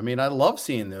for. I mean, I love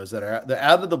seeing those that are the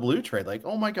out of the blue trade. Like,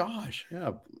 oh my gosh,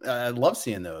 yeah, I love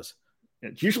seeing those.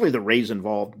 It's usually the Rays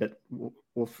involved, but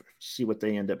we'll see what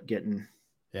they end up getting.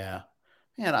 Yeah,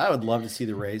 man, I would love to see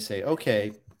the Rays say,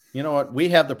 okay, you know what? We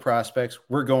have the prospects.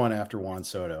 We're going after Juan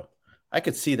Soto. I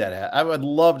could see that. I would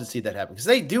love to see that happen because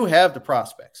they do have the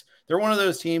prospects. They're one of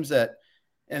those teams that,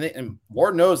 and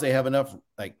Lord knows they have enough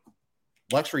like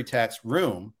luxury tax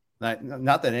room.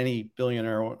 Not that any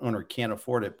billionaire owner can't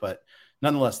afford it, but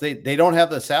nonetheless, they don't have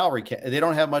the salary. They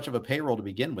don't have much of a payroll to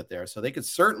begin with there. So they could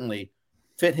certainly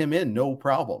fit him in, no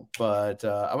problem. But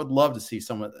I would love to see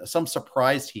some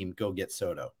surprise team go get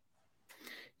Soto.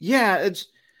 Yeah, it's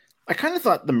I kind of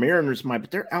thought the Mariners might,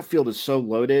 but their outfield is so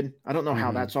loaded. I don't know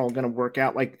how that's all going to work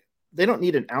out. Like, they don't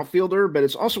need an outfielder, but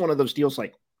it's also one of those deals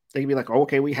like they could be like, oh,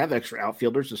 okay, we have extra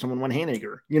outfielders. Does someone want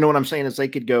Haniger? You know what I'm saying? Is they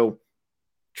could go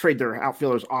trade their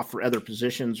outfielders off for other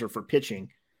positions or for pitching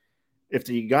if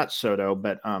you got Soto.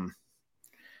 But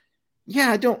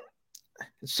yeah, it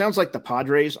sounds like the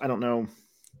Padres. I don't know.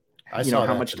 I saw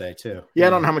how much today too. Yeah, I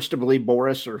don't know how much to believe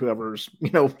Boris or whoever's,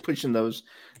 pushing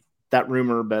that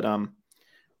rumor, but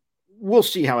we'll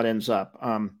see how it ends up.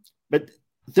 But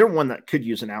they're one that could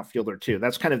use an outfielder too.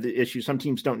 That's kind of the issue. Some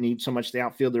teams don't need so much the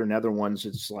outfielder, and other ones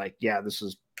it's like, yeah, this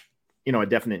is, a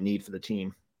definite need for the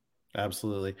team.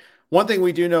 Absolutely. One thing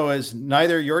we do know is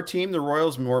neither your team, the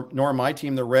Royals, nor my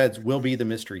team, the Reds, will be the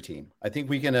mystery team. I think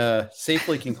we can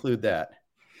safely conclude that.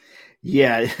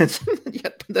 Yeah,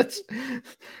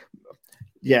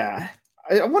 yeah.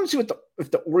 I want to see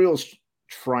if the Orioles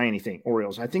try anything.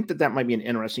 Orioles. I think that might be an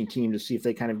interesting team to see if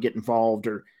they kind of get involved,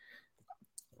 or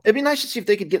it'd be nice to see if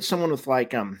they could get someone with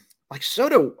like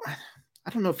Soto. I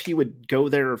don't know if he would go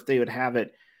there, if they would have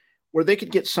it where they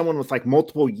could get someone with like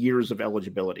multiple years of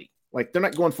eligibility. Like they're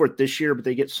not going for it this year, but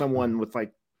they get someone with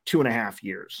like 2.5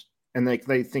 years, and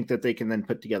they think that they can then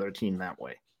put together a team that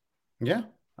way. Yeah.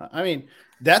 I mean,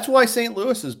 that's why St.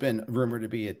 Louis has been rumored to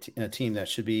be a team that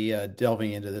should be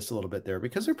delving into this a little bit there,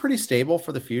 because they're pretty stable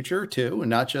for the future too, and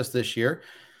not just this year.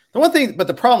 But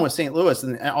the problem with St. Louis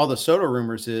and all the Soto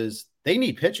rumors is they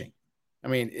need pitching. I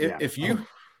mean,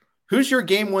 who's your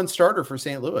game one starter for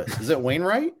St. Louis? Is it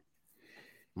Wainwright?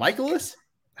 Michaelis?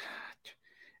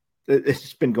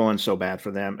 It's been going so bad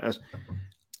for them.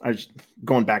 I was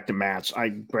going back to Matt's. I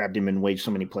grabbed him and weighed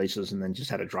so many places and then just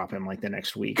had to drop him like the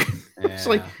next week. It's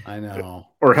like, I know.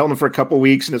 Or held him for a couple of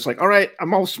weeks and it's like, all right,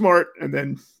 I'm all smart. And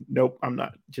then, nope, I'm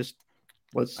not. Just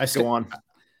let's go on.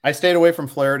 I stayed away from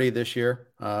Flaherty this year.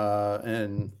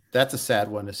 And that's a sad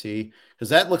one to see, because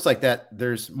that looks like that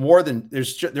there's more than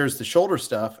there's the shoulder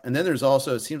stuff. And then there's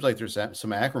also, it seems like there's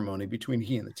some acrimony between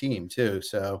he and the team too.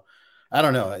 So I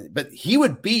don't know, but he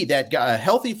would be that guy. A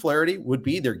healthy Flaherty would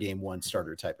be their game one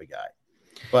starter type of guy,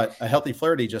 but a healthy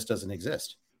Flaherty just doesn't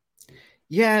exist.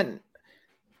 Yeah.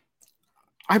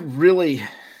 I don't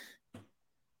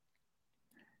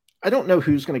know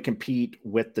who's going to compete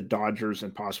with the Dodgers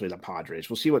and possibly the Padres.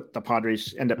 We'll see what the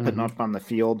Padres end up putting up on the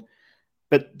field,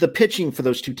 but the pitching for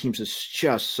those two teams is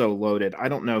just so loaded. I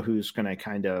don't know who's going to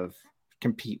kind of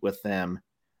compete with them.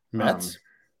 Mets.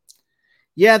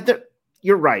 Yeah,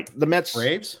 you're right. The Mets.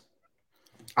 Braves?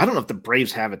 I don't know if the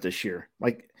Braves have it this year.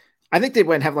 Like, I think they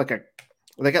might have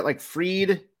they got like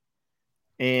Fried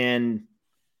and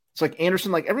it's like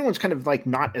Anderson. Like, everyone's kind of like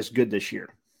not as good this year.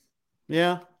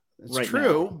 Yeah, it's right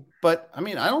true. Now. But I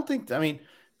mean,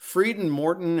 Fried and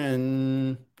Morton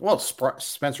and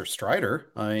Spencer Strider.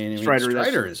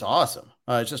 Strider is awesome.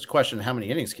 It's just a question of how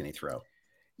many innings can he throw?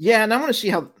 Yeah. And I want to see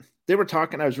how they were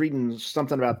talking. I was reading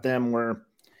something about them where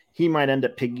he might end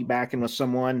up piggybacking with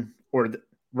someone, or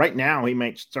right now he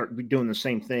might start doing the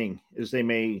same thing, is they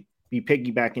may be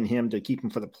piggybacking him to keep him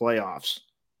for the playoffs,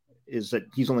 is that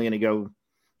he's only going to go,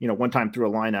 one time through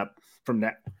a lineup from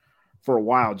that for a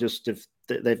while, just if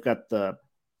they've got the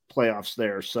playoffs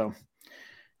there. So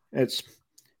I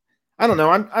don't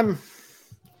know. I'm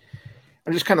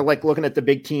just kind of like looking at the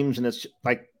big teams, and it's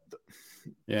like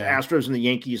the Astros and the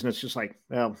Yankees. And it's just like,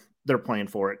 well, they're playing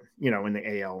for it, in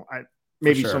the AL.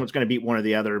 Maybe someone's going to beat one or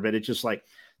the other, but it's just like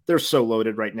they're so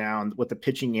loaded right now, and with the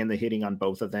pitching and the hitting on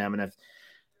both of them. And if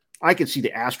I could see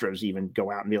the Astros even go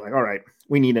out and be like, all right,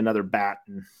 we need another bat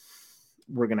and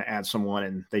we're going to add someone,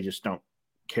 and they just don't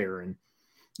care. And,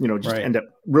 end up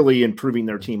really improving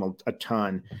their team a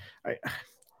ton. I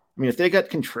mean, if they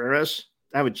got Contreras,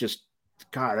 that would just,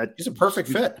 God, he's a perfect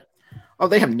fit. Oh,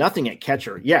 they have nothing at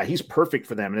catcher. Yeah. He's perfect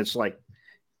for them. And it's like,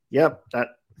 yep,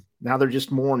 now they're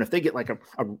just more. And if they get like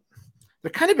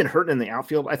they're kind of been hurting in the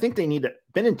outfield. I think they need to.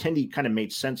 Benintendi kind of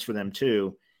made sense for them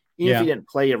too. Even if he didn't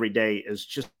play every day, is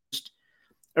just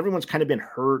everyone's kind of been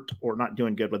hurt or not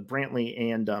doing good with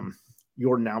Brantley and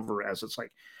Jordan Alvarez. It's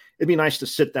like, it'd be nice to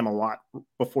sit them a lot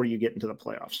before you get into the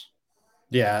playoffs.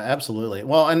 Yeah, absolutely.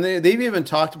 Well, and they've even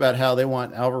talked about how they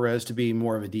want Alvarez to be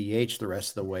more of a DH the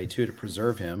rest of the way too, to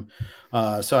preserve him.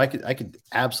 So I could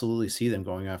absolutely see them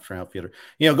going after an outfielder.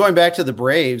 Going back to the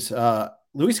Braves,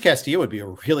 Luis Castillo would be a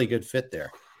really good fit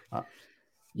there.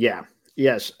 Yeah.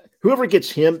 Yes. Whoever gets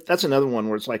him, that's another one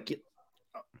where it's like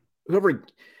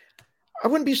I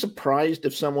wouldn't be surprised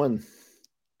if someone,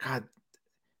 God,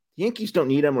 the Yankees don't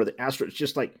need him, or the Astros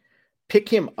just like pick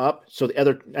him up so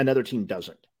another team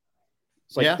doesn't.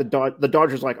 It's like the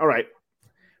Dodgers like, all right,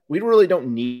 we really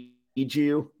don't need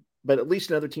you, but at least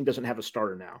another team doesn't have a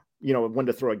starter now, one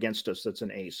to throw against us that's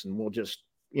an ace. And we'll just,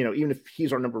 even if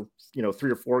he's our number,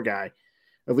 3 or 4 guy,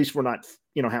 at least we're not,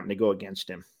 having to go against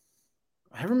him.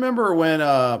 I remember when,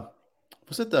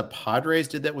 was it the Padres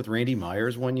did that with Randy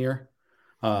Myers one year?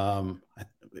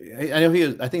 I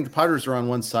know I think the Padres were on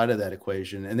one side of that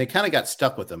equation and they kind of got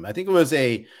stuck with them. I think it was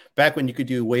back when you could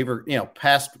do waiver,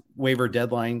 past waiver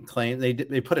deadline claim.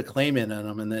 They put a claim in on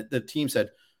them and the team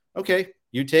said, okay,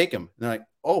 you take him. And they're like,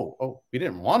 oh, we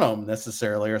didn't want him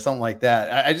necessarily or something like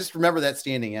that. I just remember that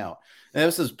standing out. And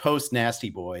this is post Nasty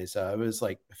Boys. It was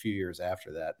like a few years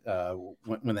after that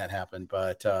when that happened.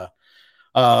 But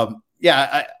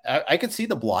I could see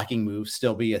the blocking move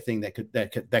still be a thing that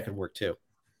could work too.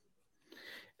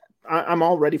 I'm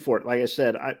all ready for it. Like I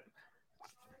said,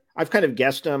 I've kind of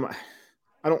guessed them.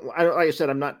 I don't, like I said,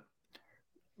 I'm not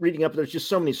reading up. There's just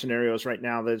so many scenarios right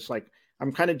now that it's like,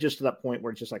 I'm kind of just to that point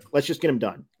where it's just like, let's just get them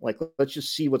done. Like, let's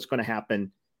just see what's going to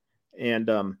happen. And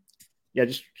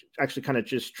just actually kind of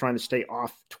just trying to stay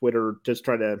off Twitter, just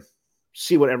try to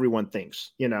see what everyone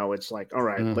thinks. It's like, all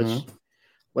right,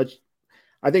 let's,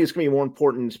 I think it's going to be more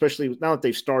important, especially now that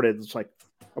they've started. It's like,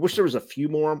 I wish there was a few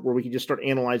more where we could just start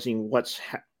analyzing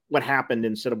what happened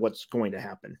instead of what's going to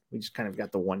happen. We just kind of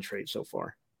got the one trade so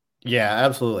far. Yeah,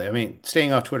 absolutely. I mean,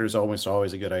 staying off Twitter is almost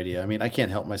always a good idea. I mean, I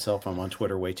can't help myself. I'm on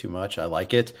Twitter way too much. I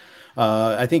like it.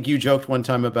 I think you joked one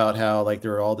time about how like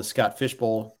there are all the Scott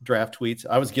Fishbowl draft tweets.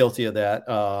 I was guilty of that.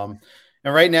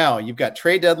 And right now you've got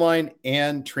trade deadline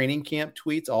and training camp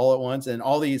tweets all at once and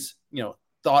all these,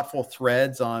 thoughtful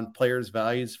threads on players'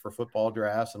 values for football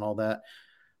drafts and all that.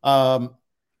 I'm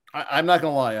not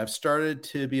going to lie. I've started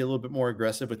to be a little bit more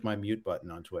aggressive with my mute button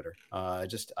on Twitter. I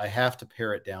have to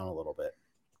pare it down a little bit.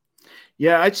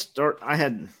 Yeah, I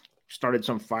had started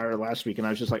some fire last week and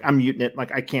I was just like, I'm muting it.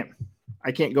 Like I can't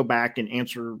go back and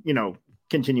answer,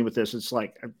 continue with this. It's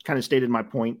like, I've kind of stated my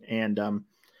point and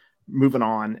moving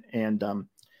on. And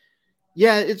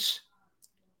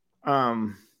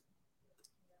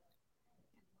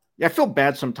I feel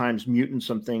bad sometimes muting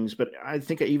some things, but I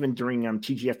think even during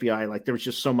TGFBI, like there was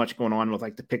just so much going on with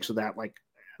like the picks of that, like,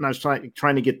 and I was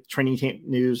trying to get training camp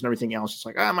news and everything else. It's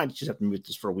like, I might just have to mute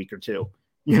this for a week or two,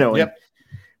 Yep.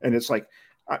 And it's like,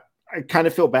 I kind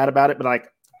of feel bad about it, but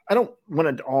like, I don't want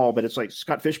it all, but it's like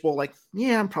Scott Fishbowl, like,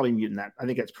 yeah, I'm probably muting that. I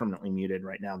think it's permanently muted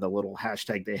right now. The little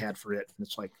hashtag they had for it. And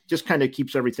it's like, just kind of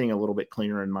keeps everything a little bit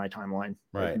cleaner in my timeline.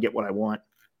 Right. I can get what I want.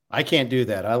 I can't do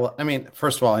that. I mean,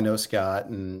 first of all, I know Scott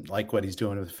and like what he's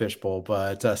doing with Fishbowl,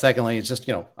 but secondly, it's just,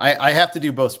 I have to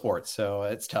do both sports. So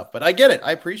it's tough, but I get it.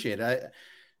 I appreciate it.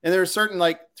 And there are certain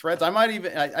like threads. I might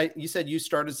even, you said you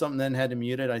started something, then had to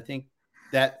mute it. I think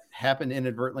that happened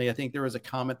inadvertently. I think there was a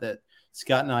comment that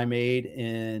Scott and I made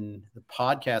in the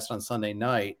podcast on Sunday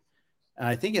night. And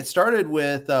I think it started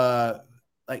with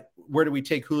like, where do we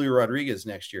take Julio Rodriguez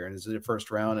next year? And is it a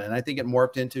first round? And I think it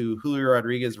morphed into Julio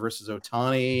Rodriguez versus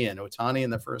Ohtani and Ohtani in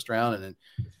the first round. And then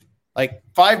like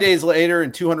 5 days later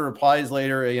and 200 replies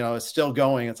later, it's still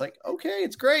going. It's like, okay,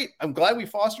 it's great. I'm glad we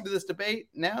fostered this debate.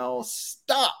 Now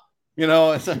stop.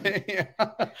 It's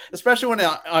like, especially when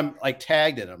I'm like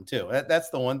tagged in them too. That's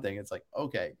the one thing. It's like,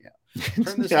 okay, yeah,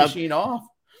 turn this machine off.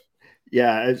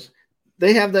 Yeah,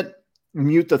 they have that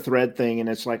mute the thread thing, and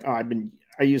it's like, I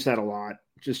use that a lot.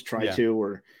 Just try to,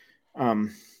 or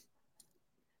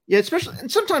especially,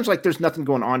 and sometimes like there's nothing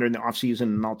going on during the off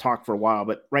season, and I'll talk for a while.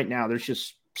 But right now, there's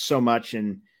just so much,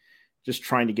 and just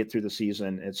trying to get through the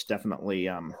season. It's definitely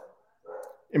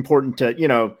important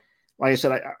to, like I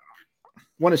said, I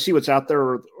want to see what's out there,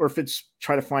 or if it's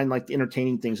try to find like the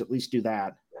entertaining things, at least do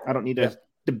that. I don't need to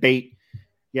debate.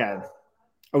 Yeah.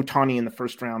 Ohtani in the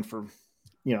first round for,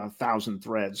 1,000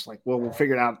 threads. Like, well, we'll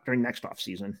figure it out during next off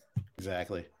season.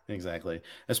 Exactly.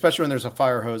 Especially when there's a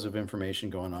fire hose of information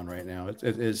going on right now. It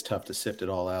is tough to sift it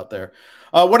all out there.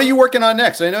 What are you working on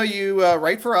next? I know you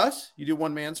write for us. You do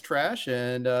One Man's Trash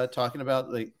and talking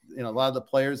about a lot of the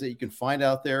players that you can find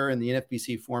out there in the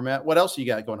NFBC format. What else you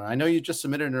got going on? I know you just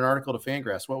submitted an article to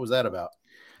Fangraphs. What was that about?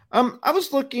 I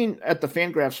was looking at the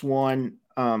Fangraphs one,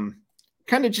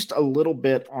 kind of just a little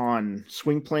bit on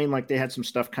swing playing. Like they had some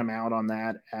stuff come out on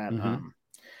that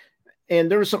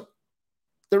and there was some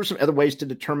other ways to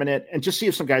determine it and just see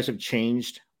if some guys have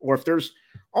changed, or if there's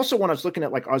also one I was looking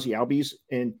at like Ozzie Albies,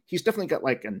 and he's definitely got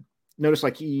like notice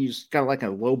like he's got like a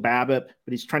low BABIP,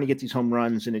 but he's trying to get these home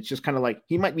runs, and it's just kind of like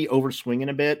he might be over swinging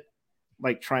a bit,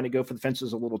 like trying to go for the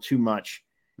fences a little too much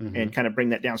and kind of bring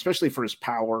that down, especially for his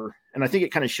power. And I think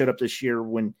it kind of showed up this year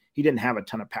when he didn't have a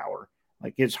ton of power.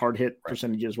 Like his hard hit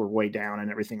percentages were way down and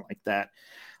everything like that.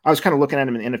 I was kind of looking at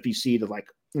him in the NFBC to like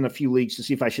in a few leagues to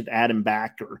see if I should add him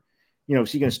back, or,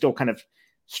 is he going to still kind of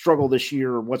struggle this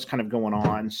year or what's kind of going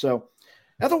on. So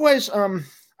otherwise,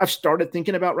 I've started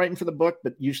thinking about writing for the book,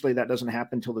 but usually that doesn't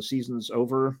happen until the season's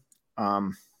over.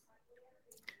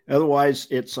 Otherwise,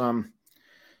 it's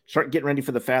start getting ready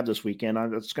for the Fab this weekend.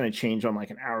 It's going to change on like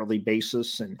an hourly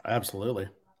basis. And absolutely,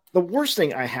 the worst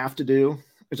thing I have to do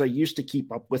is I used to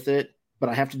keep up with it, but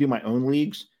I have to do my own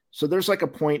leagues. So there's like a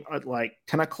point at like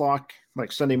 10 o'clock,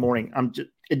 like Sunday morning.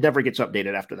 It never gets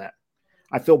updated after that.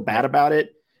 I feel bad about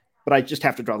it, but I just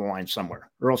have to draw the line somewhere,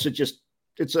 or else it's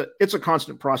a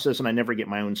constant process, and I never get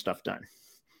my own stuff done.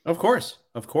 Of course.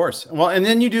 Well, and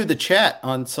then you do the chat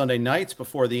on Sunday nights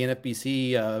before the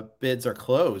NFBC bids are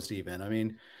closed. Even, I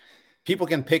mean, people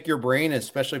can pick your brain,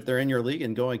 especially if they're in your league,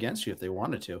 and go against you if they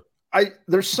wanted to.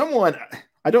 There's someone,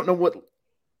 I don't know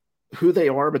who they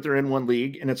are, but they're in one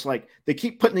league, and it's like they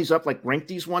keep putting these up, like rank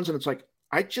these ones, and it's like,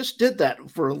 I just did that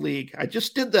for a league. And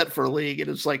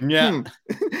it's like,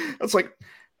 it's like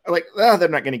they're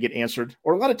not going to get answered.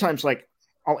 Or a lot of times, like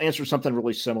I'll answer something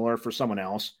really similar for someone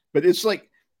else, but it's like,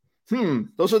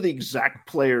 those are the exact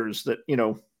players that,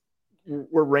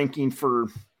 we're ranking for,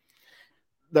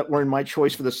 that were in my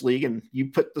choice for this league. And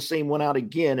you put the same one out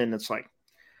again. And it's like,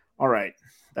 all right,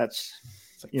 that's,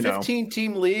 like 15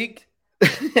 team league.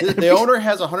 The owner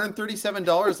has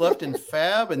 $137 left in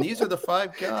Fab, and these are the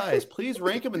 5 guys. Please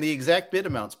rank them in the exact bid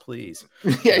amounts, please.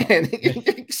 Yeah,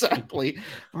 exactly.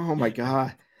 Oh my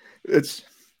God. It's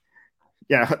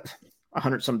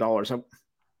 $100 some.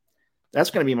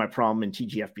 That's going to be my problem in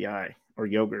TGFBI or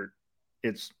Yogurt.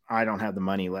 I don't have the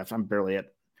money left. I'm barely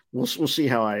at. We'll see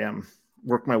how I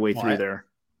work my way through there.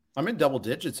 I'm in double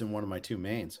digits in one of my 2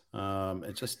 mains.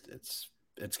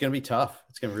 It's going to be tough.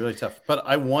 It's going to be really tough. But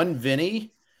I won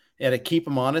Vinny at a keep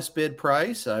him honest bid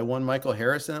price. I won Michael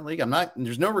Harris in that league.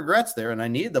 There's no regrets there, and I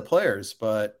needed the players,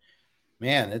 but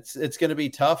man, it's going to be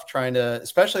tough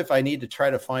especially if I need to try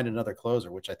to find another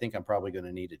closer, which I think I'm probably going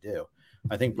to need to do.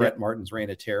 I think Brett Martin's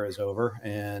reign of terror is over,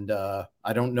 and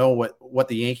I don't know what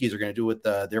the Yankees are going to do with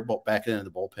their back end of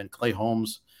the bullpen. Clay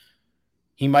Holmes,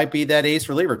 he might be that ace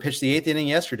reliever. Pitched the 8th inning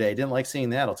yesterday. Didn't like seeing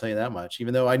that, I'll tell you that much.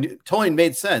 Even though I knew totally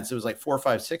made sense. It was like 4,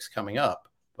 5, 6 coming up,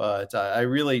 but I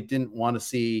really didn't want to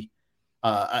see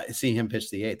him pitch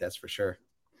the 8th. That's for sure.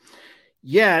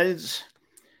 Yeah, it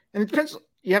depends.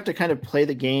 You have to kind of play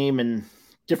the game in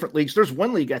different leagues. There's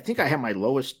one league I think I have my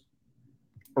lowest,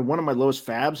 or one of my lowest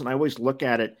Fabs, and I always look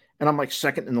at it, and I'm like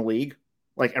second in the league.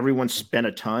 Like everyone's spent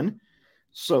a ton.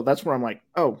 So that's where I'm like,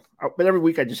 but every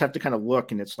week I just have to kind of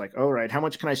look, and it's like, all right, how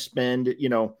much can I spend?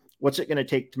 What's it going to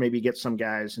take to maybe get some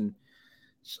guys? And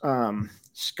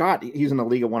Scott, he's in the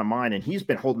league of one of mine, and he's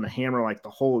been holding the hammer like the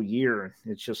whole year.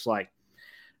 And it's just like,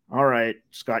 all right,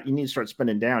 Scott, you need to start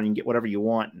spending down. You can get whatever you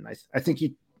want. And I think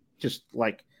he just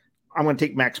like, I'm going to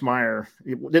take Max Meyer.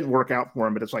 It didn't work out for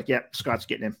him, but it's like, Scott's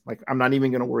getting him. Like, I'm not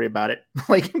even going to worry about it.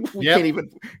 Like, we can't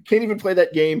even play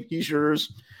that game. He's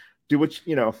yours. Do what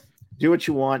you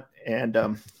want.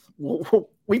 And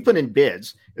we put in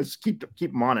bids. It's keep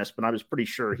him honest, but I was pretty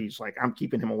sure he's like, I'm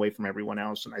keeping him away from everyone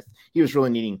else. And he was really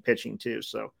needing pitching too.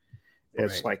 So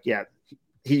it's like,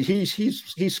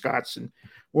 he's Scott's, and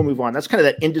we'll move on. That's kind of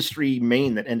that industry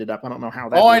main that ended up. I don't know how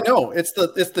that. Oh, I know. It's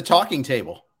the talking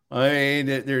table. I mean,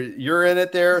 you're in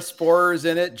it there. Sporer's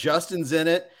in it. Justin's in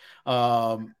it.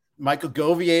 Michael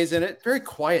Govier's in it. Very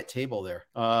quiet table there.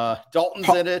 Dalton's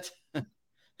in it.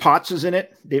 Potts is in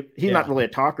it. He's not really a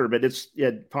talker, but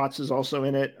Potts is also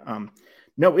in it.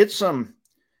 No, it's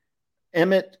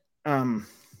Emmett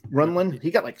Runlin. He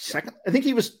got like second. I think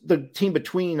he was the team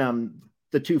between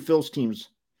the 2 Phils teams.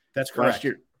 That's correct. Last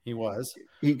year. He was.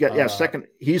 He got second.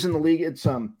 He's in the league. It's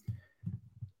Dustin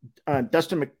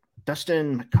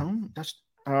McComb.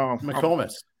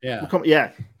 McComas.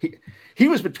 Yeah. He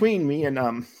was between me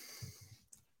and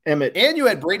Emmett. And you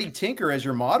had Brady Tinker as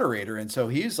your moderator, and so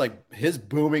he's like his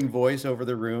booming voice over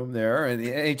the room there. And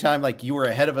anytime like you were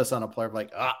ahead of us on a player,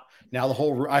 like now the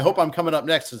whole room, I hope I'm coming up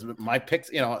next because my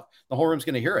picks, the whole room's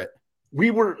going to hear it.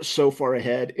 We were so far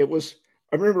ahead.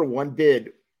 I remember one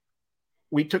bid,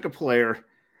 we took a player,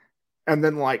 and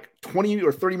then like 20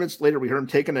 or 30 minutes later, we heard him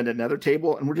taken at another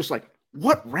table, and we're just like,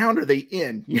 what round are they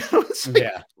in? It's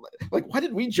like, why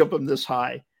did we jump them this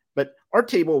high? But our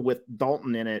table with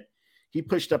Dalton in it, he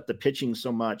pushed up the pitching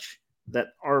so much that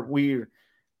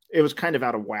it was kind of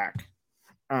out of whack.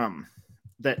 And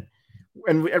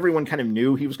everyone kind of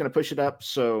knew he was going to push it up.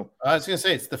 So I was going to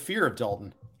say, it's the fear of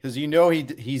Dalton because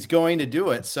he's going to do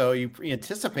it. So you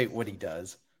anticipate what he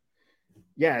does.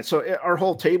 Yeah. So our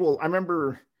whole table, I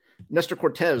remember Nestor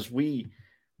Cortez, we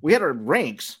had our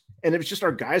ranks, and it was just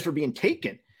our guys were being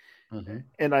taken. Mm-hmm.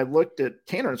 And I looked at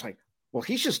Tanner and it's like, well,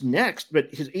 he's just next,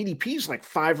 but his ADP is like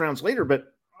 5 rounds later.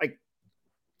 But like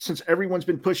since everyone's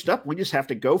been pushed up, we just have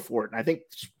to go for it. And I think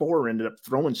Sporer ended up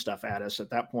throwing stuff at us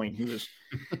at that point. He was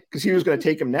going to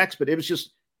take him next, but it was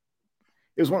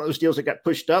one of those deals that got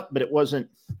pushed up, but it was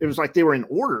like they were in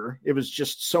order. It was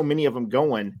just so many of them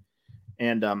going.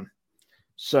 And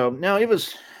so now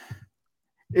it's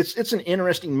an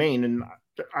interesting main. And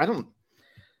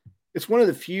it's one of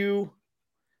the few,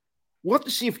 we'll have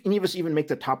to see if any of us even make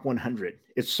the top 100.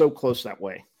 It's so close that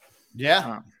way.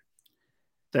 Yeah.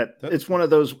 That it's one of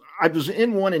those, I was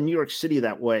in one in New York City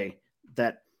that way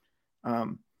that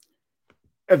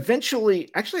eventually,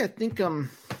 actually, I think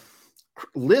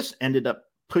Liz ended up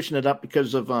pushing it up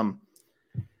because of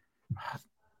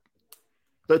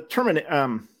the tournament,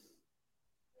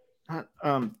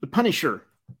 the Punisher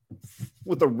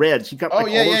with the Reds. He got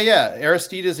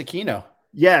Aristides Aquino.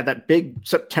 Yeah, that big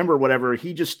September, whatever.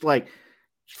 He just like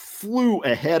flew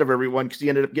ahead of everyone because he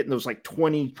ended up getting those like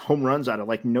 20 home runs out of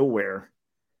like nowhere.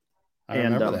 I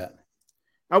remember that.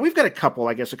 We've got a couple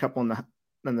in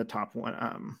the top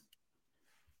one,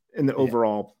 in the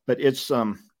overall, but it's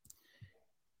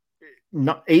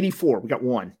not 84. We got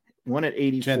one at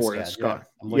 84. That's Scott.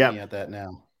 I'm looking at that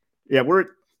now. Yeah, we're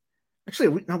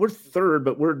third,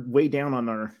 but we're way down on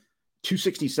our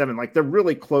 267. Like they're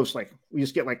really close. Like we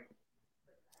just get like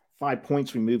 5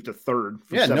 points. We move to third.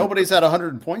 Yeah, nobody's at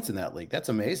 100 points in that league. That's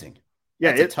amazing.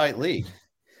 Yeah, it's a tight league.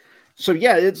 So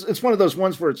yeah, it's one of those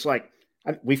ones where it's like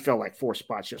we fell like 4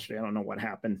 spots yesterday. I don't know what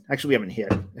happened. Actually, we haven't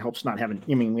hit. It helps not having.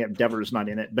 I mean, we have Devers not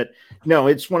in it, but no,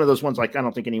 it's one of those ones like I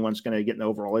don't think anyone's going to get in the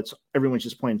overall. Everyone's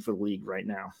just playing for the league right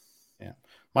now. Yeah,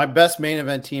 my best main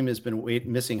event team has been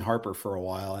missing Harper for a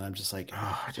while, and I'm just like,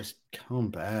 just come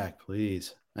back,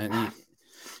 please.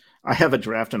 I have a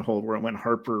draft and hold where I went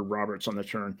Harper Roberts on the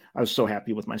turn. I was so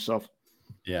happy with myself.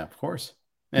 Yeah, of course.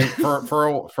 And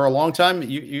for a long time,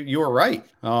 you were right.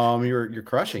 You're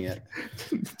crushing it.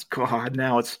 God,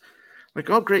 now it's like,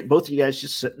 oh great, both of you guys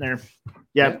just sitting there.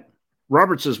 Yeah.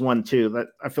 Roberts is one too. That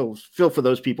I feel for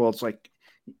those people. It's like,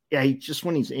 yeah,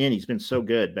 when he's in, he's been so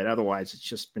good, but otherwise, it's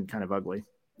just been kind of ugly.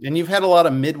 And you've had a lot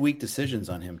of midweek decisions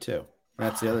on him too.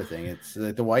 That's the other thing. It's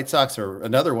like the White Sox are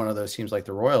another one of those teams like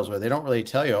the Royals where they don't really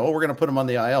tell you, we're going to put him on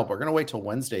the IL, but we're going to wait till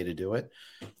Wednesday to do it.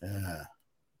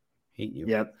 Hate you.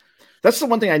 Yeah. That's the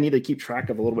one thing I need to keep track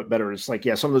of a little bit better. It's like,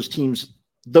 some of those teams,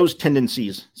 those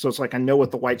tendencies. So it's like, I know with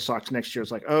the White Sox next year,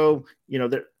 it's like, they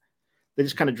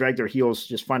just kind of drag their heels,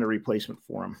 just find a replacement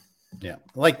for them. Yeah.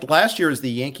 Like last year was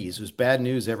the Yankees. It was bad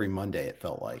news every Monday. It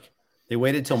felt like they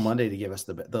waited till Monday to give us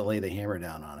the lay the hammer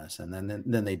down on us. And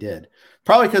then they did,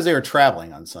 probably because they were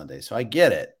traveling on Sunday. So I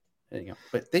get it,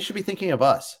 but they should be thinking of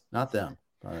us, not them.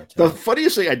 The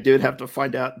funniest thing I did have to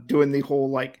find out doing the whole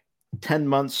like 10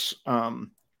 months,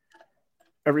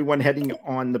 everyone heading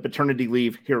on the paternity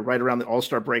leave here right around the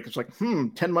All-Star break. It's like,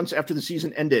 10 months after the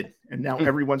season ended, and now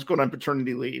everyone's going on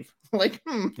paternity leave. Like,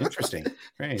 Interesting.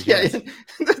 Strange, yeah,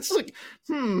 that's like,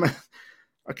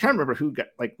 I can't remember who got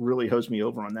like really hosed me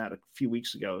over on that a few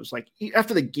weeks ago. It was like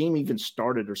after the game even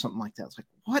started or something like that. It's like,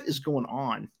 what is going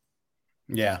on?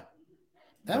 Yeah,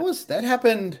 that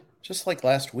happened just like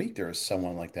last week. There was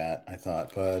someone like that, I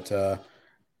thought, but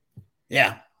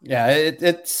yeah. It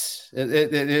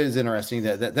is interesting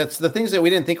that's the things that we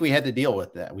didn't think we had to deal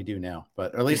with that we do now,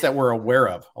 but at least that we're aware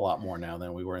of a lot more now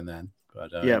than we were then.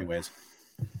 But anyways,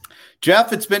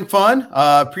 Jeff, it's been fun.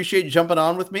 Appreciate you jumping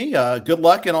on with me. Good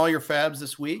luck in all your fabs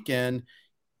this week and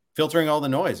filtering all the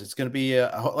noise. It's going to be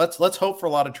let's hope for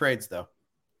a lot of trades though.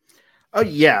 Oh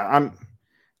yeah,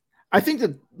 I think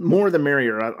that more the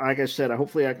merrier. Like I said,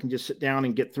 hopefully I can just sit down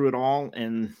and get through it all,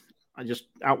 and I just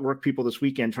outwork people this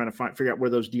weekend trying to figure out where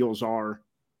those deals are,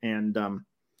 and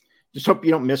just hope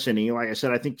you don't miss any. Like I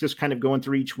said, I think just kind of going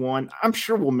through each one, I'm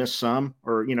sure we'll miss some,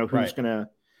 or who's going to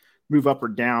move up or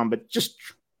down, but just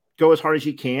go as hard as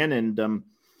you can and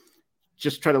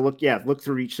just try to look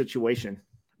through each situation.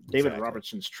 David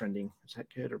Robertson's trending. Is that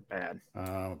good or bad?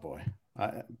 Oh boy,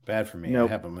 bad for me. Nope.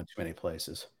 I have him in too many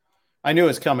places. I knew it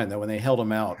was coming though when they held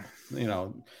him out.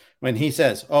 When he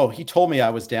says, he told me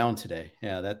I was down today.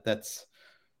 Yeah, that's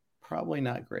probably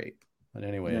not great. But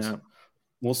anyways,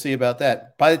 We'll see about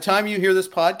that. By the time you hear this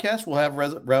podcast, we'll have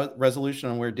resolution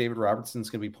on where David Robertson's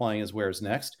going to be playing his wares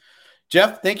next.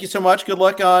 Jeff, thank you so much. Good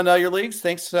luck on your leagues.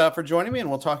 Thanks for joining me, and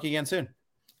we'll talk again soon.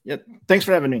 Yeah, thanks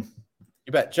for having me.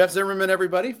 You bet. Jeff Zimmerman,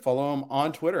 everybody. Follow him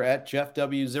on Twitter at Jeff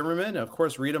W. Zimmerman. Of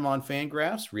course, read him on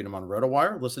Fangraphs, read him on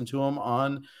RotoWire, listen to him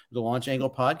on the Launch Angle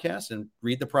podcast, and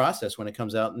read the process when it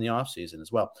comes out in the offseason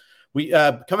as well. We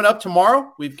coming up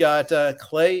tomorrow, we've got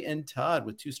Clay and Todd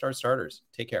with 2-star starters.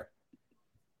 Take care.